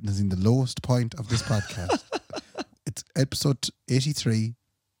now witnessing the lowest point of this podcast. It's episode 83.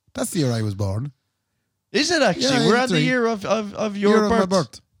 That's the year I was born. Is it actually? Yeah, We're at the 83. year of your Year of birth. my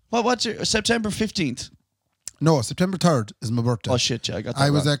birth. What's your September 15th? No, September 3rd is my birthday. Oh shit! Yeah, I got that. I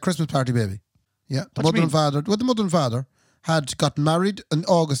was wrong. a Christmas party baby. Yeah. The What do you mother and father had got married in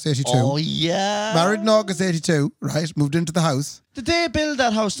August 82. Oh yeah. Married in August 82, right? Moved into the house. Did they build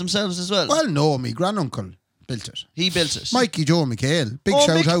that house themselves as well? Well, no, me granduncle built it. He built it. Mikey Joe McHale. Big Oh,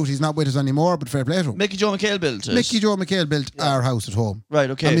 shout Mick- out. He's not with us anymore, but fair play to him. Mickey Joe McHale built it. Mickey Joe McHale built our house at home. Right.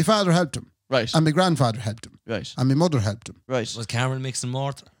 Okay. And my father helped him. right. And my grandfather helped him. right. And my mother helped him. Right. Was Cameron mixing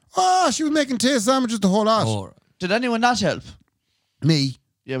mortar? Oh, she was making taste sandwiches the whole lot. Or Did anyone not help? Me.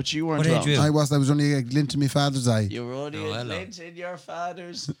 Yeah, but you weren't What age wrong. were you? I was only a glint in my father's eye. You were only Oh, a hello. glint in your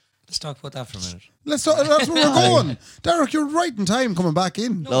father's. let's talk about that for a minute. That's where we're going. Derek, you're right in time coming back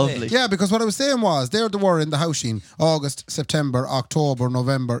in. Lovely. Yeah, because what I was saying was, there they were in the house sheen, August, September, October,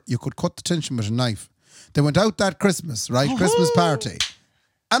 November. You could cut the tension with a knife. They went out that Christmas, right? Christmas party.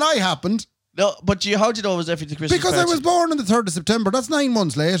 And I happened, No, but how did you know it was definitely Christmas because I party? was born on the 3rd of September. That's 9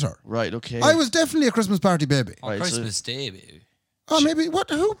 months later. Right. Okay. I was definitely a Christmas party baby. On Right, so- Christmas Day, baby. Oh, maybe, what,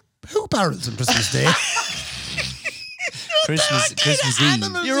 who barrels on Christmas Day? Christmas Eve.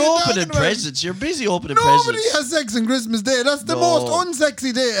 animals You're are you opening talking about? presents. You're busy opening Nobody presents. has sex on Christmas Day. That's the No. most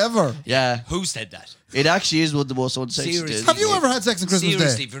unsexy day ever. Yeah. Who said that? It actually is one of the most unsexy Seriously. days. Have you ever had sex on Christmas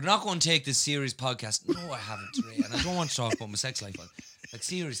Seriously, Day? if you're not going to take this serious podcast, no, I haven't, Ray, and I don't want to talk about my sex life. Like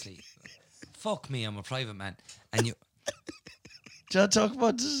seriously, fuck me, I'm a private man, and you. Do you want to talk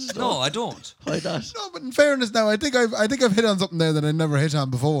about this? No, I don't. Why not? No, but in fairness, now I think I've hit on something there that I never hit on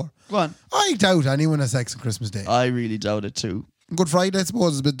before. Go on. I doubt anyone has sex on Christmas Day. I really doubt it too. Good Friday, I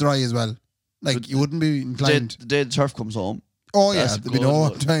suppose, is a bit dry as well. Like you wouldn't be inclined. The day the turf comes home. Oh yeah, That's there'd be good no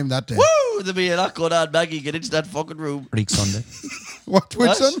one. time that day. Woo! There'll be a lot going on, Maggie. Get into that fucking room. Reek Sunday. Which What?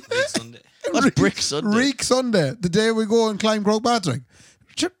 one? Reek Sunday. What's Brick Sunday? Reek Sunday, the day we go and climb Croke Patrick.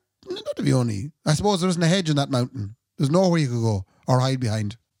 That'd be only. I suppose there isn't a hedge in that mountain. There's nowhere you could go or hide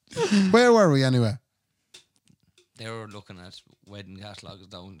behind. Where were we anyway? They were looking at wedding catalogues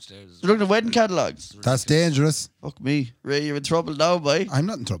downstairs. You're looking at wedding catalogues. That's dangerous. Fuck me. Ray, you're in trouble now, boy. I'm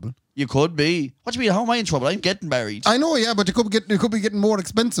not in trouble. You could be. What do you mean? How am I in trouble? I'm getting married. I know, yeah, but it could be getting more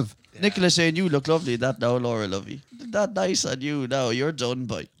expensive. Nicola saying you look lovely in that now, Laura, lovey. That nice on you now. You're done,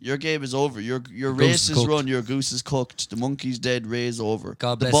 boy. Your game is over. Your race is is cooked. run. Your goose is cooked. The monkey's dead. Ray's over.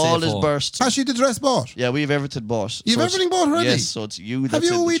 God the bless ball is CFO. burst. Actually, the dress bought. Yeah, we have everything bought. You've it's- everything bought already? Yes, so it's you that's Have you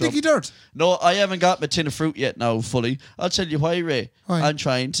in a the wee trouble. dicky dirt? No, I haven't got my tin of fruit yet now, fully. I'll tell you why, Ray. Why? I'm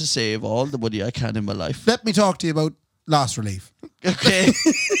trying to save all the money I can in my life. Let me talk to you about loss relief. Okay.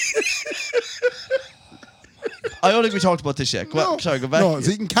 I don't think we talked about this yet. Go sorry, go back. No, so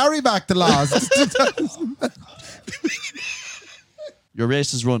you can carry back the laws. Your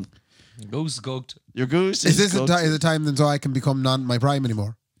race is run. Goose cooked. Your goose Is is this cooked. a time then so I can become not my prime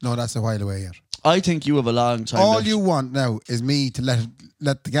anymore? No, that's a while away yet. I think you have a long time All left. you want now is me to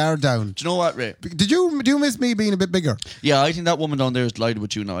let the guard down. Do you know what, Ray? Do you miss me being a bit bigger? Yeah, I think that woman down there is delighted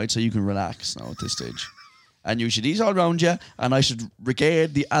with you now. I'd say you can relax now at this stage. And you should eat all around you, and I should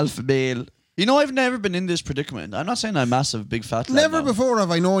regard the alpha male. You know, I've never been in this predicament. I'm not saying I'm massive, big fat lad Never now. before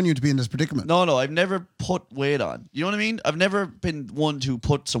have I known you to be in this predicament. No, I've never put weight on. You know what I mean? I've never been one to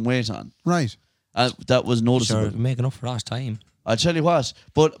put some weight on. Right. That was noticeable. Sure, making up for last time. I'll tell you what.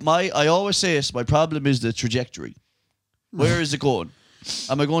 But I always say this, my problem is the trajectory. Where is it going?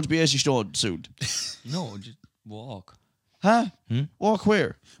 Am I going to be Essie Stone soon? No, just walk. Huh? Walk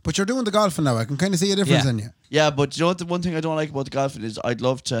where? But you're doing the golfing now. I can kind of see a difference Yeah. in you. Yeah, but you know what? The one thing I don't like about the golfing is I'd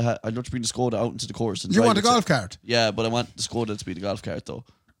love to bring the Skoda out into the course. And You drive want a it golf cart? Yeah, but I want the Skoda to be the golf cart though.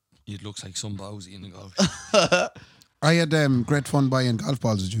 It looks like some bowsy in the golf. I had great fun buying golf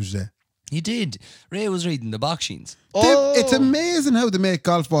balls with you today. You did. Ray was reading the box sheets. It's amazing how they make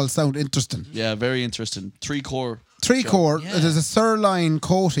golf balls sound interesting. Yeah, very interesting. 3 core. 3-core, Yeah. there's a sirloin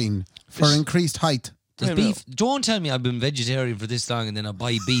coating for increased height. There's Wait a beef. Don't tell me I've been vegetarian for this long and then I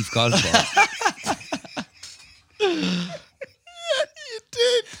buy beef golf balls. You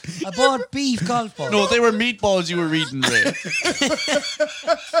did. I bought beef golf balls. No, they were meatballs you were reading, Ray.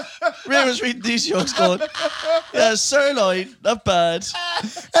 Ray was reading these jokes going, yeah, sirloin, not bad.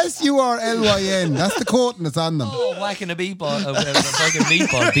 SURLYN. That's the coating that's on them. Oh, whacking a beef ball. Fucking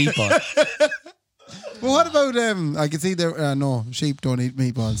meatball, beef ball. Well, what about I can see there. No, sheep don't eat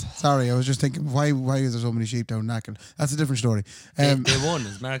meatballs. Sorry, I was just thinking why is there so many sheep down Nacken? That's a different story. They won,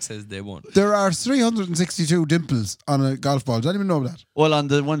 as Mark says, they won. There are 362 dimples on a golf ball. Does anyone know that? Well, on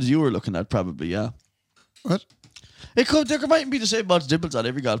the ones you were looking at, probably, yeah. What? There mightn't be the same amount of dimples on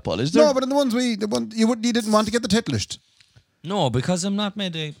every golf ball, is there? No, but in the ones you didn't want to get the Titlished. No, because I'm not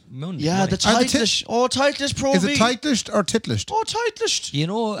made a money. Yeah, the Are the Titlish. Titlish Pro Is V. it Titlished or Titlished? Oh, Titlish. You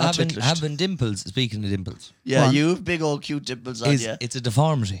know, Not having Titlished. dimples, speaking of dimples, Yeah, on. you have big old cute dimples on you. it's a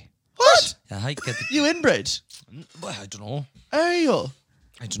deformity. What? Yeah, I get the, You inbred? well, I don't know. Are you?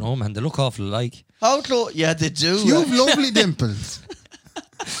 I don't know, man. They look awful alike. How close? Yeah, they do. You have lovely dimples.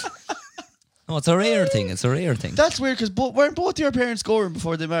 No, it's a rare thing. It's a rare thing. That's weird because weren't both your parents going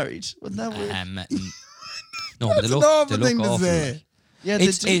before they married? Wasn't that weird? No, but they That's an look. awful They thing look to awful. say. alike.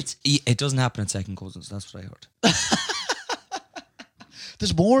 Yeah, It doesn't happen in second cousins. That's what I heard.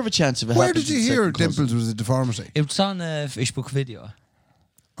 There's more of a chance of it Where happens did you in hear second cousin. dimples was a deformity? It's on a Facebook video.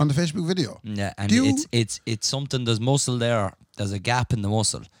 On the Facebook video? Yeah, and Do you- it's something. There's muscle there. There's a gap in the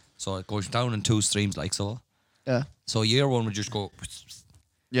muscle, so it goes down in 2 streams like so. Yeah. So your one would just go.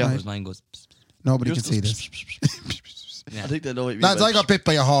 Yeah. Whereas mine goes. Nobody Yours can see goes this. Yeah. I think they know what you mean. Lads, by I got bit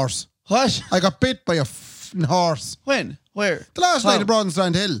by a horse. What? I got bit by a f***ing horse. When? Where? The last How? night at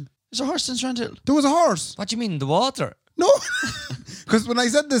Broadenstrand Hill. There's a horse in Strandhill. There was a horse. What do you mean the water? No. Because when I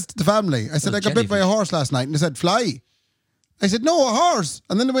said this to the family, I said Oh, I got bit by a jellyfish. horse last night, and they said, fly. I said, no, a horse.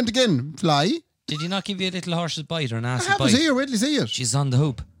 And then they went again, fly. Did you not give you a little horse's bite or an I ass's have bite? it here, wait till you see it. She's on the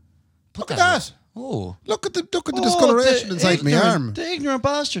hoop. Put Look at that. Oh. Look at the discoloration the inside my ignorant- arm. The ignorant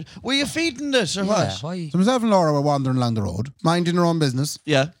bastard. Were you feeding this or Yeah, what? why? So myself and Laura were wandering along the road, minding our own business.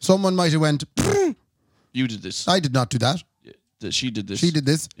 Yeah. Someone might have went, You did this. I did not do that. She did this. She did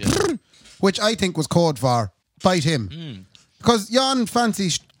this, Yeah. which I think was code for bite him. Hmm. Because Jan Fancy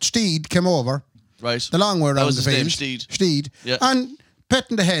Steed came over Right. The long way That around was the his name, field. Steed. Steed. Yeah. And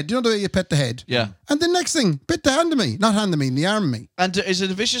petting the head. You know the way you pet the head? Yeah. And the next thing, bit the hand of me. Not hand of me, the arm of me. And is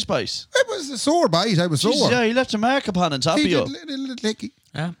it a vicious bite? It was a sore bite. I was Jesus, sore. yeah, he left a mark upon and top of He you. did little licky.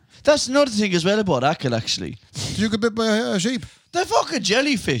 Yeah. That's another thing as well about Ackle, actually. Did you get bit by a sheep? The fucking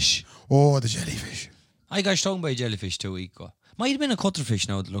jellyfish. Oh, the jellyfish. I got stung by a jellyfish 2 weeks ago. Might have been a cuttlefish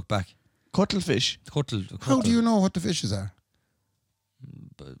now to look back. Cuttlefish. Cuttle. How do you know what the fishes are?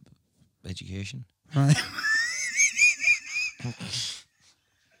 Education. Right.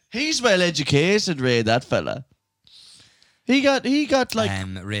 He's well educated, Ray, that fella. He got like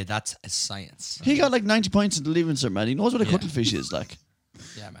Ray, that's a science. he got like 90 points in the leaving cert, man. He knows what a Yeah. cuttlefish is like.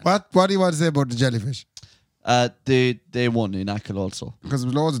 Yeah, man. What do you want to say about the jellyfish? They won in Ackle also. Because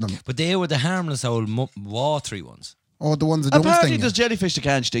there's loads of them. But they were the harmless old watery ones. Oh, the ones that don't Apparently sting you. there's jellyfish that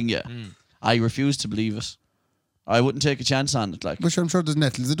can't sting you. I refuse to believe it. I wouldn't take a chance on it. Like, Which I'm sure there's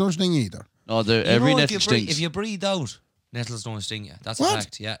nettles that don't sting you either. no, You every know, nettle if stings. you breathe out, nettles don't sting you. That's a What?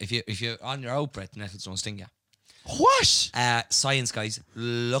 fact. Yeah. If you're on your out breath, nettles don't sting you. What? Science, guys,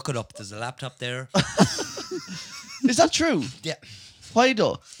 look it up. There's a laptop there. Is that true? Yeah. Why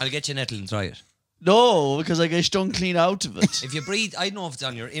though? I'll get you a nettle and try it. No, because I get stung clean out of it. If you breathe, I don't know if it's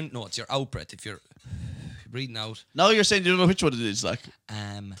on your no, it's your out breath. If you're breathing out, Now you're saying you don't know which one it is. Like,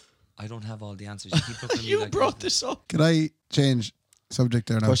 I don't have all the answers. You keep looking at me you like brought that. this up. Can I change subject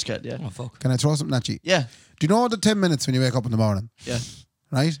there now? Push cat, yeah. Oh fuck. Can I throw something at you? Yeah, Do you know the 10 minutes when you wake up in the morning, yeah,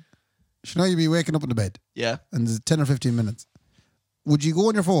 right? You know you'd be waking up in the bed yeah. and there's 10 or 15 minutes. Would you go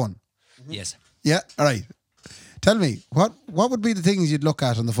on your phone? Yes. Yeah, all right. Tell me, what would be the things you'd look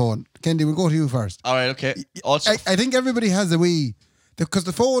at on the phone? Kendi, we'll go to you first. All right, okay. Also, I think everybody has a wee... Because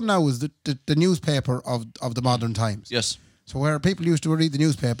the phone now is the newspaper of the modern times. yes, So where people used to read the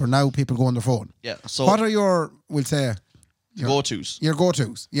newspaper, now people go on their phone. yeah. So What are your, we'll say, go-tos. your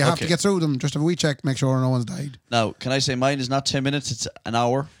go-tos? You have Okay. to get through them, just have a wee check, make sure no one's died. Now, can I say mine is not 10 minutes? It's an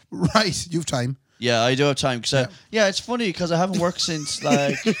hour. Right, you've time. Yeah, I do have time. Cause it's funny because I haven't worked since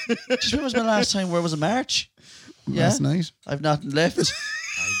like. Just when was my last time? Where was it? March. Yeah, Last night. I've nothing left.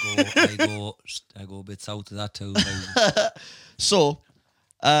 I go a bit south of that too. So,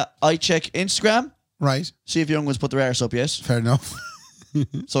 I check Instagram. Right, See if young ones put their arse up. Yes. fair enough.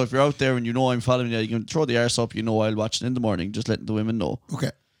 So if you're out there and you know I'm following you, you can throw the arse up. You know I'll watch it in the morning. Just letting the women know.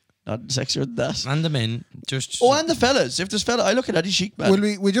 Okay. Not sexier than that. And the men just. Oh, and the fellas. If there's fella, I look at Eddie Chic, man.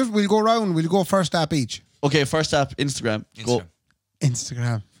 We'll go round, we'll go first app each. Okay, first app, Instagram. Go. Instagram.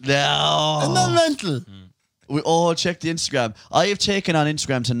 Instagram. No. Isn't that mental? We all check the Instagram. I have taken on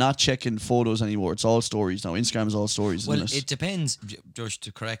Instagram to not checking photos anymore. It's all stories now. Instagram is all stories. Well, isn't it depends. Just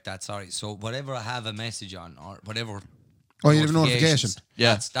to correct that, sorry. So whatever I have a message on or whatever. Oh, you have a notifications, notification.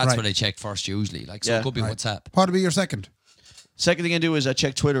 Yeah. That's Right. what I check first usually. Like so, Yeah. it could be Right. WhatsApp. What would be your second? Second thing I do is I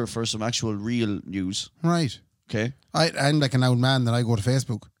check Twitter for some actual real news. Right. Okay. I'm like an old man that I go to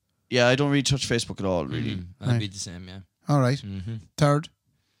Facebook. Yeah, I don't really touch Facebook at all, really. I'd be the same. Yeah. All right. Third.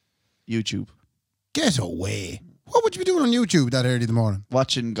 YouTube. Get away. What would you be doing on YouTube that early in the morning?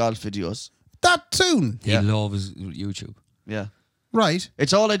 Watching golf videos. That soon? He Yeah. loves YouTube, Yeah. Right.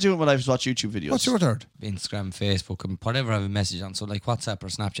 It's all I do when I watch YouTube videos. What's your third? Instagram, Facebook, and whatever I have a message on. So like WhatsApp or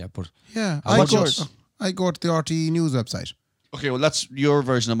Snapchat. But Yeah. And what's yours? I go to the RTE News website. Okay, well, that's your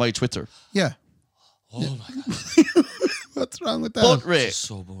version of my Twitter. Yeah. oh my god, What's wrong with that? But, Ray, it's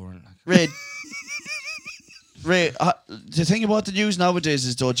so boring. Like, Ray, the thing about the news nowadays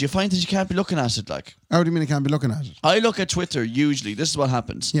is, though, do you find that you can't be looking at it like? How do you mean I can't be looking at it? I look at Twitter usually. This is what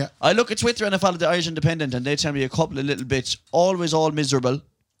happens. Yeah. I look at Twitter and I follow the Irish Independent and they tell me a couple of little bits, always all miserable.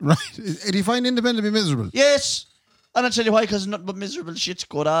 Right. Do you find independent to be miserable? Yes. And I'll tell you why, because nothing but miserable shit's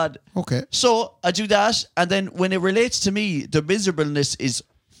going on. Okay. So I do that, and then when it relates to me, the miserableness is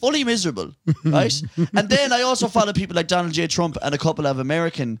fully miserable, right? And then I also follow people like Donald J. Trump and a couple of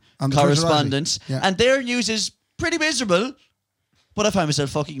American On the Twitter correspondents, rally. Yeah. and their news is pretty miserable, but I find myself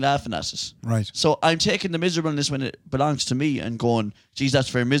fucking laughing at it. Right. So I'm taking the miserableness when it belongs to me and going, geez, that's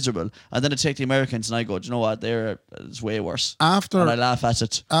very miserable. And then I take the Americans and I go, do you know what? It's way worse. And I After laugh at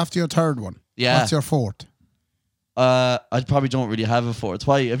it. your third one. Yeah. What's your fourth? I probably don't really have a fourth.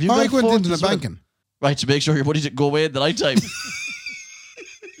 Why? Have you got I a went fourth into the as well? banking. Right, to make sure your money didn't go away in the night time. Is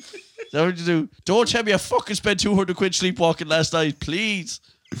that what you do? Don't tell me I fucking spent 200 quid sleepwalking last night, please.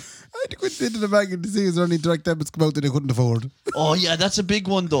 I had to go into the banking to see if there any direct debits come out that I couldn't afford. Oh, yeah, that's a big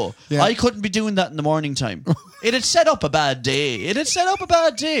one, though. Yeah. I couldn't be doing that in the morning time. It had set up a bad day.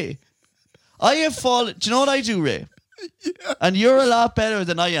 I have fallen. Do you know what I do, Ray? Yeah. And you're a lot better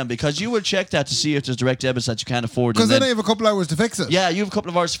than I am because you will check that to see if there's direct debits that you can't afford. Because and then I have a couple hours to fix it. yeah, you have a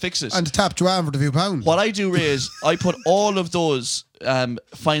couple of hours to fix it. And to tap Joanne for the few pounds. What I do, Ray, is I put all of those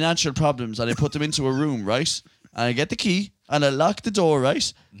financial problems, and I put them into a room, right? And I get the key and I lock the door,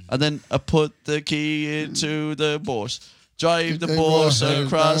 right? And then I put the key into the boat. Drive the boat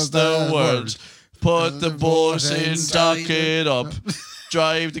across the world. Put the boat in, dock it up.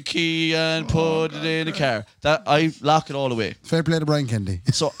 Drive the key and put it in a car. That I lock it all away. Fair play to Brian Kennedy.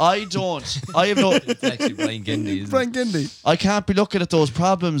 So I have no. It's actually Brian Kennedy, isn't Brian Kennedy. I can't be looking at those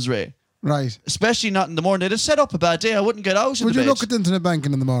problems, Ray. Right. Especially not in the morning. It'd set up a bad day. I wouldn't get out of Would the you bed. look at internet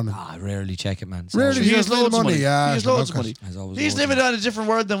banking in the morning? I rarely check it, man. It's Rarely? always- He has He's made loads of money. Yeah, he has loads of look money. There's always He's loads living of on a different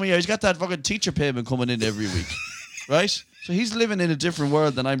world than we are. He's got that fucking teacher payment coming in every week. Right? So he's living in a different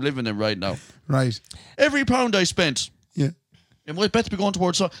world than I'm living in right now. Right. Every pound I spent, Yeah. it might better be going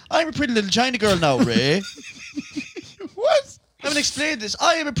towards. So I'm a pretty little China girl now, Ray. What? I haven't explained this.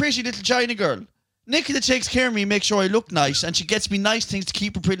 I am a pretty little China girl. Nicola takes care of me, makes sure I look nice, and she gets me nice things to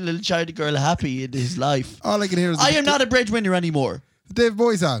keep a pretty little China girl happy in his life. All I can hear is I am not a breadwinner anymore. Dave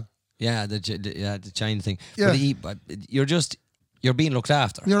Boy song. Yeah, the China thing. Yeah. But you're being looked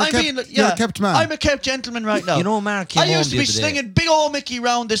after. You're a kept man. I'm a kept gentleman right now. You know, Mark came I home used to the be other day. slinging big old Mickey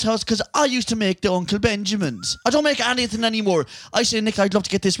round this house because I used to make the Uncle Benjamins. I don't make anything anymore. I say, Nick, I'd love to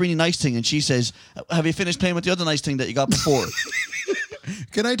get this really nice thing. And she says, have you finished playing with the other nice thing that you got before?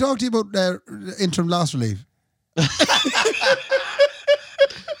 Can I talk to you about interim loss relief?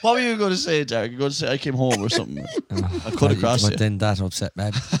 What were you going to say, Derek? You going to say I came home or something? I cut across But you. then that upset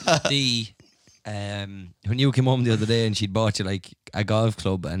me. When you came home the other day and she'd bought you like a golf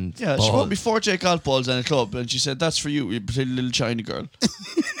club and Yeah, balls. she bought me 4J golf balls and a club, and she said, "That's for you, you pretty little China girl."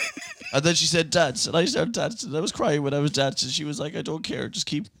 And then she said, "Dance," and I started dancing. I was crying when I was dancing. She was like, "I don't care, just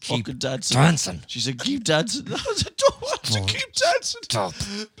keep fucking dancing." dancing. She said, "Keep dancing." I was like, "I don't want to keep dancing. Stop.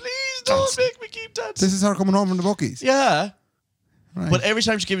 Please don't make me keep dancing." This is her coming home from the bookies. Yeah, Right. but every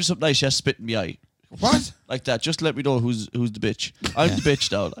time she gives me something nice, she has to spit in my eye. What? Like that, just to let me know who's the bitch. I'm the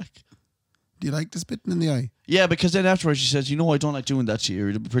bitch now, like. Do you like the spitting in the eye? Yeah, because then afterwards she says, "You know, I don't like doing that to you.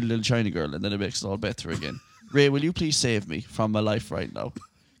 You're a pretty little China girl," and then it makes it all better again. Ray, will you please save me from my life right now?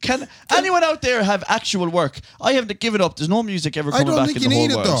 Can anyone out there have actual work? I haven't given up. There's no music ever I coming don't back think in you the whole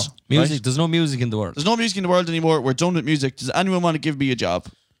need it, world. though. Music. Right? There's no music in the world. There's no music in the world anymore. We're done with music. Does anyone want to give me a job?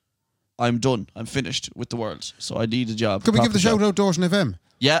 I'm done. I'm finished with the world. So I need a job. Could we give Proper the shout job. out to Ocean FM?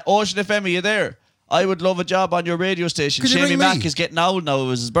 Yeah, Ocean FM, are you there? I would love a job on your radio station. Could you Shamey ring Mack me? is getting old now. It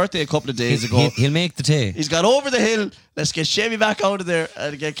was his birthday a couple of days ago. He'll make the tea. He's got over the hill. Let's get Shamey Mack out of there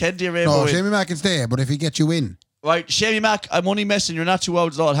and get Kendy Rainbow No, in. Jamie Mack can stay, but if he gets you in. Right, Shamey Mack, I'm only messing. You're not too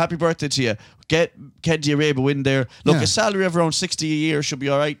old at all. Happy birthday to you. Get Kendy Arabo in there. Look, Yeah. a salary of around 60 a year should be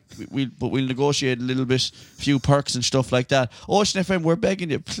all right. But we'll negotiate a little bit, few perks and stuff like that. Ocean FM, we're begging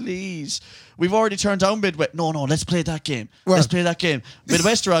you, please. We've already turned down Midwest. No, let's play that game. Well- Let's play that game.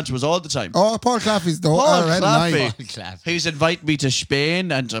 Midwestern was all the time. Oh, Paul Claffey's the whole Paul head and Claffey. eye. Class. He's inviting me to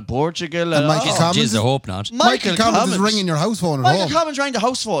Spain and to Portugal. And Michael oh. Commons. Jeez, I hope not. Michael Commons is ringing your house phone at Michael home. Commons rang the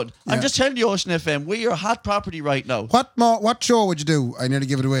house phone. Yeah. I'm just telling you, Ocean FM, we are hot property right now. What show would you do? I nearly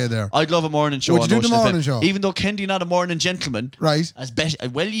give it away there. I'd love a morning show. Would you on do the Ocean morning FM. show? Even though Kendy not a morning gentleman. Right. As best,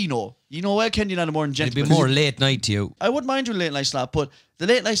 well, you know well, Kendy not a morning It'd be gentleman. more late night to you. I wouldn't mind doing a late night slot, but the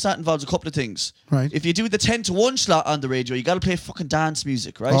late night slot involves a couple of things. Right. If you do the 10 to 1 slot on the radio, you got to play fucking dance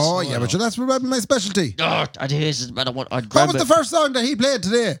music, right? Oh, yeah, but that's my specialty. It is. I'd What grab was it. the first song that he played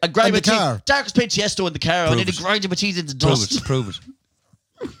today? I'd grind in my the car. teeth. Darkest played Tiesto in the car. I Prove need to it. grind my teeth into Prove dust. it. Prove it.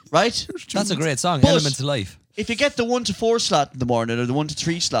 Right? That's a great song. But- Elements of Life. If you get the 1 to 4 slot in the morning or the 1 to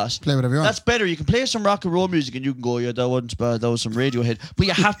 3 slot, Play whatever you want. that's better. You can play some rock and roll music and you can go, yeah, that wasn't bad. That was some Radiohead. But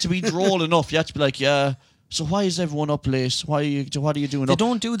you have to be droll enough. You have to be like, yeah. So why is everyone up late? What are you doing They up?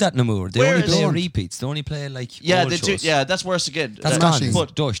 don't do that no more. They Where only is play it? repeats. They only play like Yeah, old they do. shows. Yeah, that's worse again. That's Smashing. gone.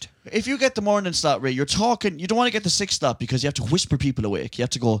 But Dushed. if you get the morning slot, Ray, you're talking. You don't want to get the 6 slot because you have to whisper people awake. You have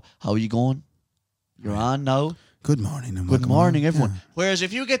to go, "How are you going? You're on now. Good morning. And Good welcome morning, on. everyone." Yeah. Whereas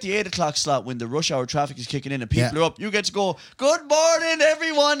if you get the 8 o'clock slot when the rush hour traffic is kicking in and people Yeah. are up, you get to go, "Good morning,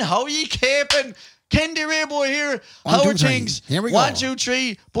 everyone. How are you keeping? Kendy Rainbow here. One, How two, are three. things? Here we 1, go. 2,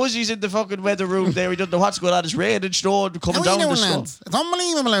 3. Buzzy's in the fucking weather room there. He doesn't know what's going on. It's raining, snowing, coming How down you the doing, snow. lads? It's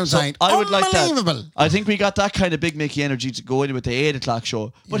unbelievable So outside. I would like that. Unbelievable. I think we got that kind of big Mickey energy to go in with the 8 o'clock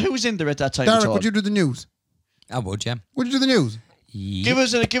show. But who was in there at that time at Derek, all? would you do the news? I would, yeah. Would you do the news? Give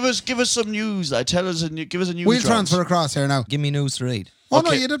us some news. I tell us give us a news. We'll round. transfer across here now. Give me news to read. Oh, no,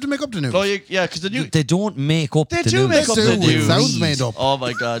 Okay. you'd have to make up the news. Oh, yeah, because the news. They don't make up They the do news. make up They the do. It news. sounds made up. Oh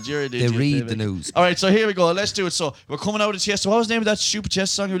my God, you're an They idiot. read David. the news. All right, so here we go. Let's do it. So we're coming out of Tiesto. What was the name of that stupid Tiesto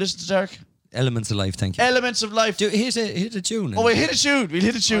song you listened to, Derek? Elements of Life, thank you. Elements of Life. Here's a tune. Oh, we hit a tune. We'll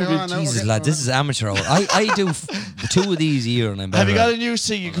hit a tune. Oh, yeah, no. Jesus, Okay. lad, this is amateur hour. I do 2 of these a year and I'm better. Have you got at a news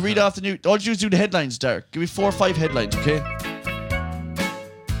thing? You can read off the news. All you do is do the headlines, Derek. Give me 4 or 5 headlines, okay?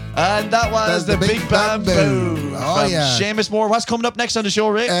 And that was the Big Bamboo. Oh, from yeah. Seamus Moore. What's coming up next on the show,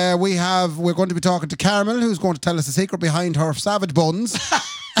 Ray? We're going to be talking to Carmel, who's going to tell us the secret behind her savage buns.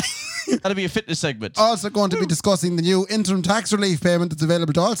 That'll be a fitness segment. Also going to be discussing the new interim tax relief payment that's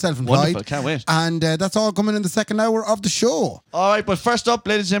available to all self-employed. Wonderful, can't wait. And that's all coming in the second hour of the show. All right, but first up,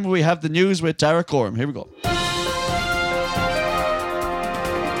 ladies and gentlemen, we have the news with Derek Gorham. Here we go.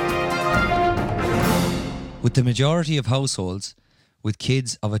 With the majority of households with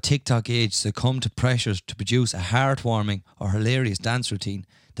kids of a TikTok age succumb to pressures to produce a heartwarming or hilarious dance routine,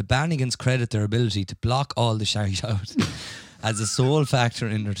 the Bannigans credit their ability to block all the shout out as a sole factor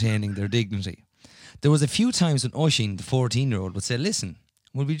in retaining their dignity. There was a few times when Oisín, the 14-year-old, would say, listen,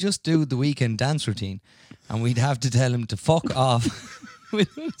 will we just do the weekend dance routine? And we'd have to tell him to fuck off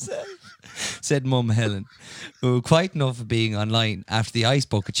with himself, said Mum Helen, who had quite enough of being online after the Ice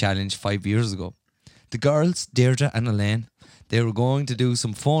Bucket Challenge 5 years ago. The girls, Deirdre and Elaine, they were going to do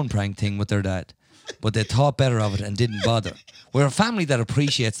some phone prank thing with their dad, but they thought better of it and didn't bother. We're a family that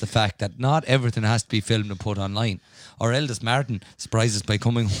appreciates the fact that not everything has to be filmed and put online. Our eldest Martin surprised us by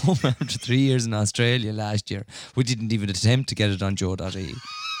coming home after 3 years in Australia last year. We didn't even attempt to get it on Joe.ie.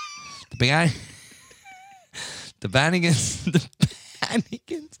 The Bannigans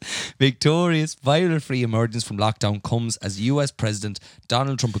victorious viral-free emergence from lockdown comes as US President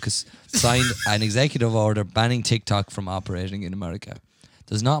Donald Trump has signed an executive order banning TikTok from operating in America.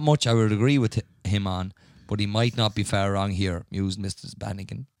 There's not much I would agree with him on, but he might not be far wrong here, mused Mr.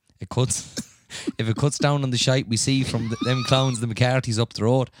 Bannigan. If it cuts down on the shite we see from them clowns, the McCarthy's up the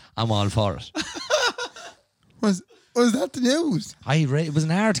road, I'm all for it. Was that the news? I read it was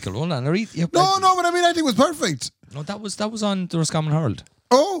an article. Hold on, No, but I mean, I think it was perfect. No, that was on the Roscommon Herald.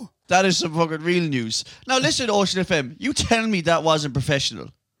 Oh, That is some fucking real news. Now listen, Ocean FM, you tell me that wasn't professional.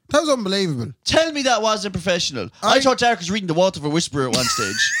 that was unbelievable. Tell me that wasn't professional. I thought Derek was reading the Waterford Whisperer at one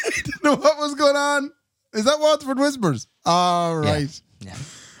stage. I didn't know what was going on. Is that Waterford Whispers? All right. Yeah.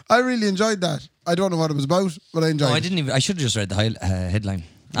 I really enjoyed that. I don't know what it was about, but I enjoyed No, I it. didn't even. I should have just read the headline.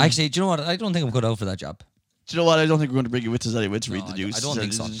 Actually, do you know what? I don't think I'm good out for that job. Do you know what? I don't think we're going to bring you with us anyway to read the news. I don't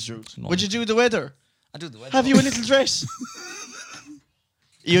think so. No. Would you do the weather? I do the weather. Have you a little dress?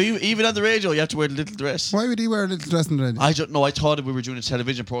 you even on the radio, you have to wear a little dress. Why would he wear a little dress in the radio? I don't know. I thought we were doing a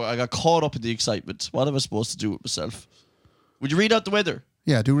television program. I got caught up in the excitement. What am I supposed to do with myself? Would you read out the weather?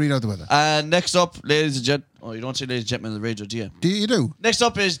 Yeah, do read out the weather. And next up, ladies and gentlemen. Oh, you don't say ladies and gentlemen on the radio, do you? Do you do? Next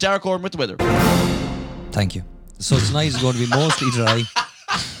up is Derek Orme with the weather. Thank you. So tonight is going to be mostly dry.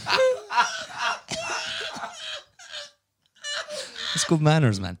 It's good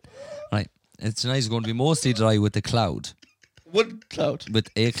manners, man. Right. Tonight is going to be mostly dry with a cloud. One cloud. With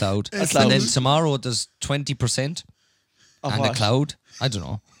a cloud. cloud. And then tomorrow there's 20% Of and what? a cloud. I don't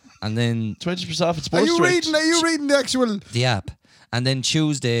know. And then 20% off. It's Are you direct. reading the actual? the app. And then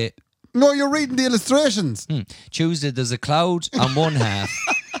Tuesday, No, you're reading the illustrations. Tuesday there's a cloud on one half,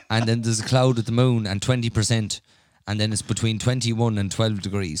 and then there's a cloud with the moon and 20%, and then it's between 21 and 12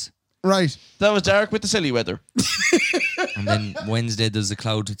 degrees. Right. That was Derek with the silly weather. And then Wednesday there's a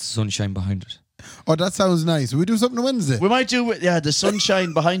cloud with sunshine behind it. Oh, that sounds nice. Will we do something on Wednesday? We might do, the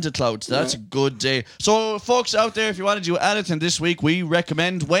sunshine behind the clouds. That's a good day. So, folks out there, if you want to do anything this week, we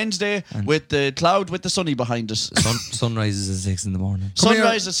recommend Wednesday with the cloud with the sunny behind us. Sunrise is at 6 in the morning. Come here.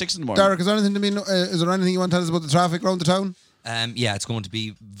 Sunrise at 6 in the morning. Derek, is there anything is there anything you want to tell us about the traffic around the town? Yeah, it's going to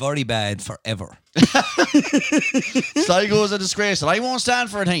be very bad forever. Sligo's a disgrace, and I won't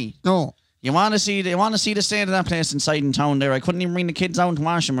stand for it, hey. No. You want to see the state of that place inside in town there. I couldn't even bring the kids out to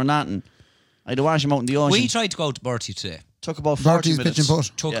wash them or nothing. I had to wash them out in the ocean. We tried to go out to Bertie today. Took about 40 Bertie's minutes. pitch and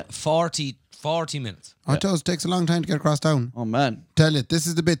putt. Took Yeah. 40 minutes. I tell us it takes a long time to get across town. Oh, man. Tell it, this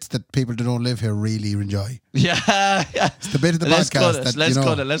is the bits that people that don't live here really enjoy. Yeah. It's the bit of the Let's podcast cut it. that, Let's you know.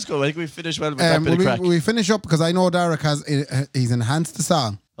 cut it. Let's go. I think we finished well with that bit of crack. We finish up because I know Derek he's enhanced the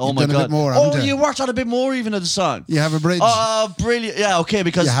song. Oh, You've my done God. a bit more, haven't You worked on a bit more even of the song. You have a bridge. Oh, brilliant. Yeah, okay,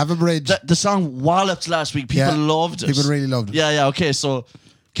 because You have a bridge. the song walloped last week. People Yeah, loved it. people really loved it. Yeah, okay, so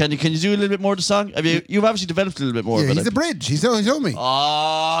can you do a little bit more of the song? You've obviously developed a little bit more Yeah, of it. he's a bridge. He showed me.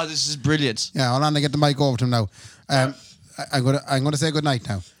 Oh, this is brilliant. Yeah, hold on, I get the mic over to him now. I'm gonna say good night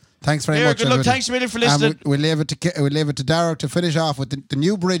now. Thanks very Here, much. good luck. everybody. Thanks a million for And listening. we'll leave it to Derek to finish off with the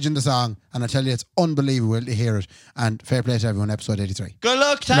new bridge in the song, and I tell you, it's unbelievable to hear it. And fair play to everyone. Episode 83. Good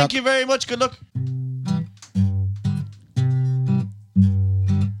luck. Thank you very much. Good luck.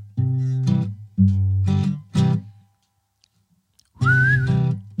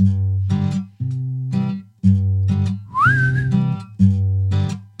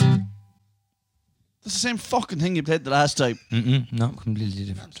 That's the same fucking thing you played the last time. No, completely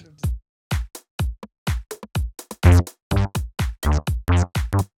different.